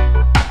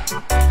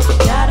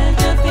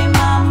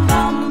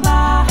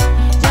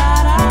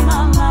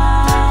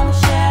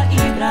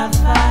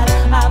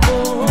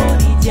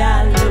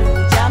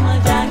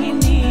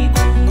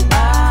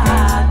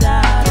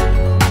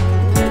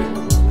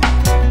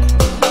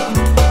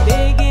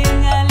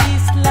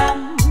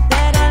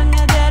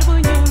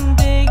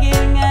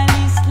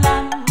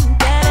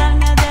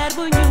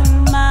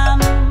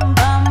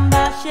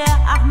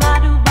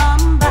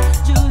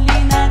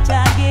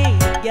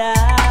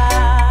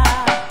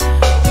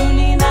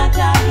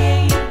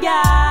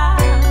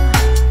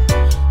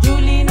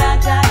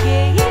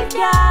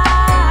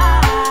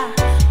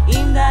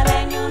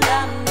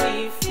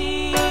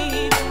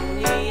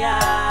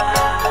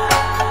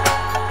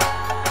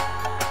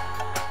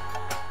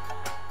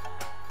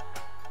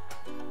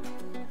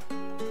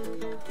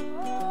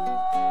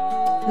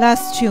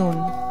 Last tune.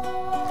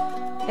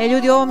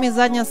 Ljudi, ovo mi je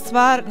zadnja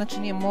stvar, znači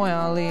nije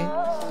moja, ali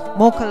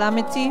Mo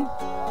Calamity.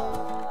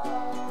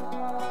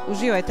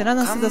 Uživajte,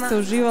 nadam se da ste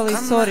uživali,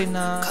 sorry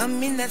na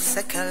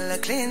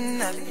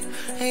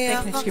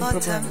tehničkim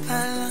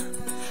problemima.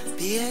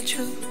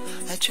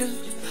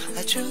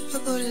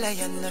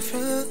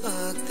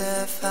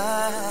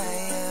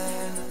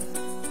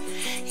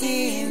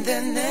 In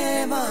the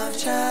name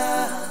of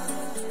Jah,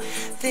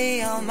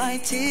 the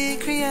Almighty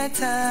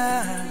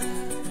Creator.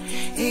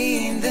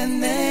 In the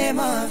name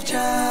of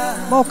Jah,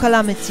 Mo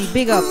Calamity,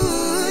 big up.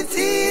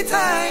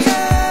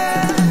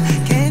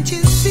 Can't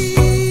you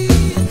see?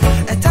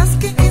 A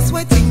task is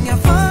waiting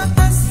for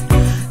us.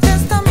 The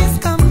storm is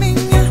coming,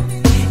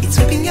 it's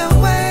sweeping your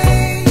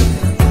way.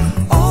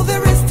 All the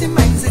rest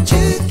remains that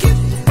you keep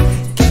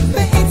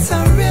it so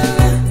real.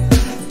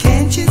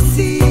 Can't you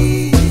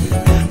see?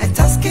 A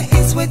task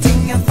is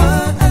waiting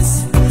for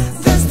us.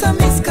 The storm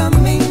is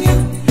coming,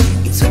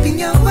 it's sweeping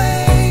your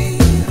way.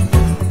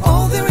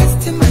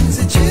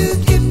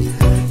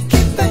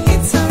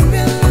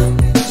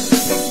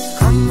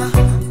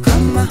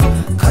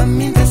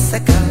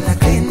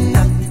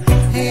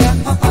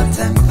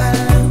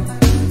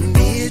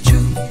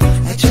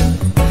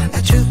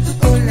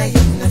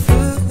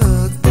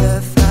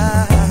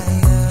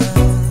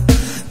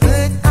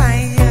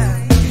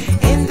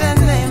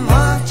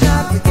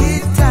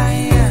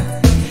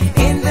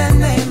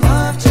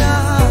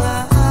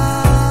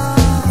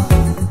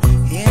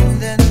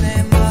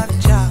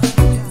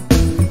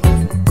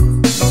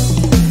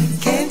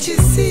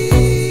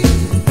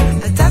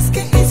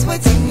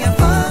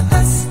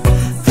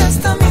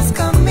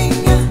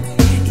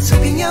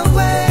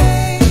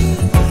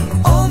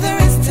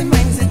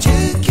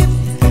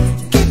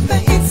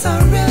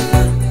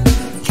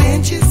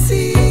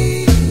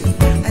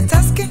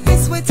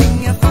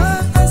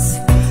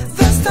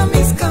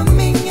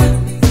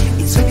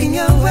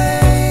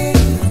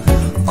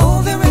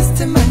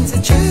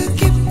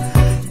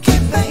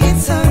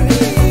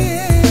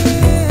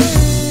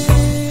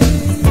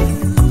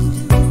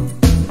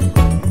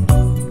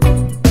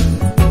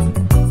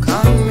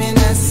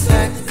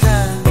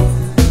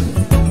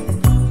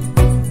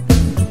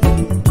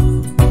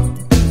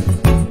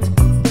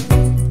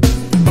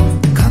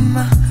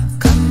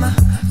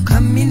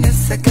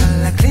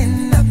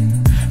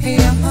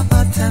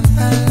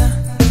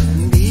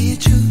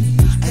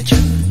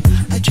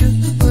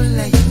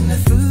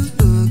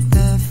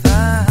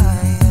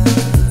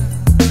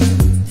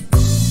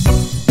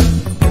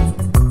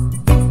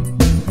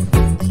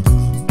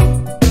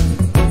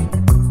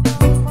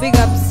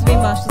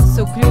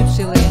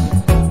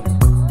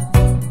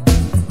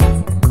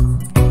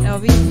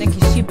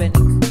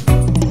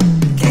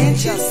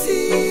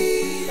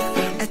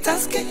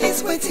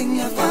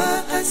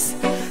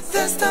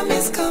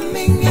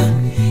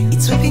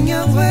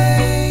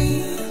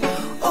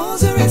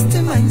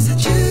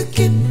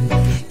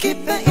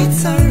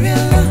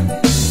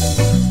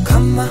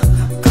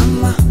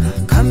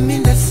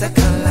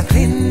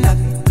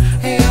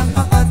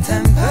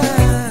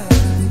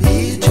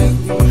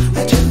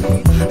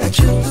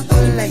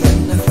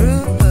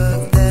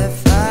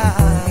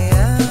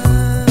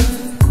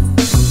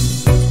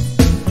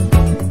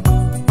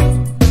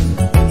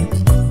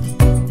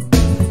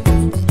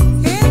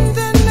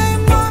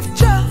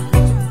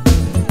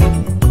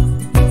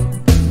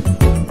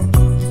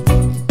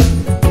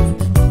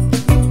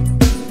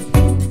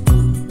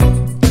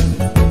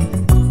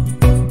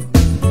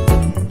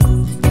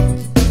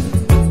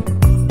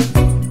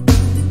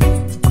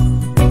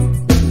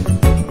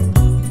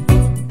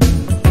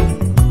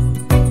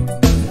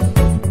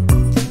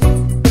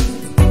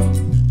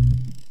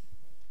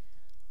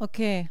 Ok,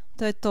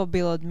 to je to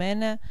bilo od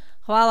mene.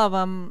 Hvala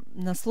vam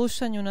na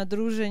slušanju, na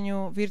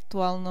druženju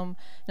virtualnom.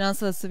 Nadam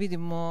se da se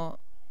vidimo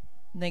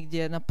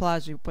negdje na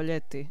plaži po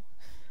ljeti.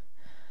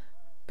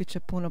 Biće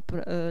puno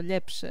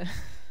ljepše.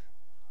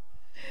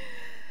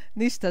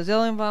 Ništa,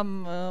 želim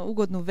vam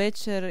ugodnu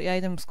večer. Ja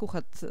idem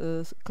skuhat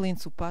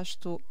klincu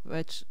paštu,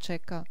 već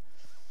čeka.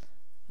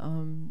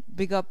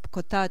 Big up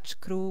Kotač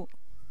crew.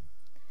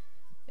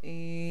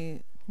 I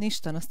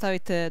ništa,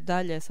 nastavite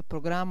dalje sa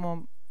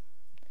programom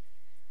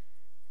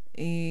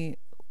i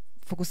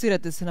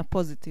fokusirajte se na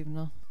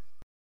pozitivno.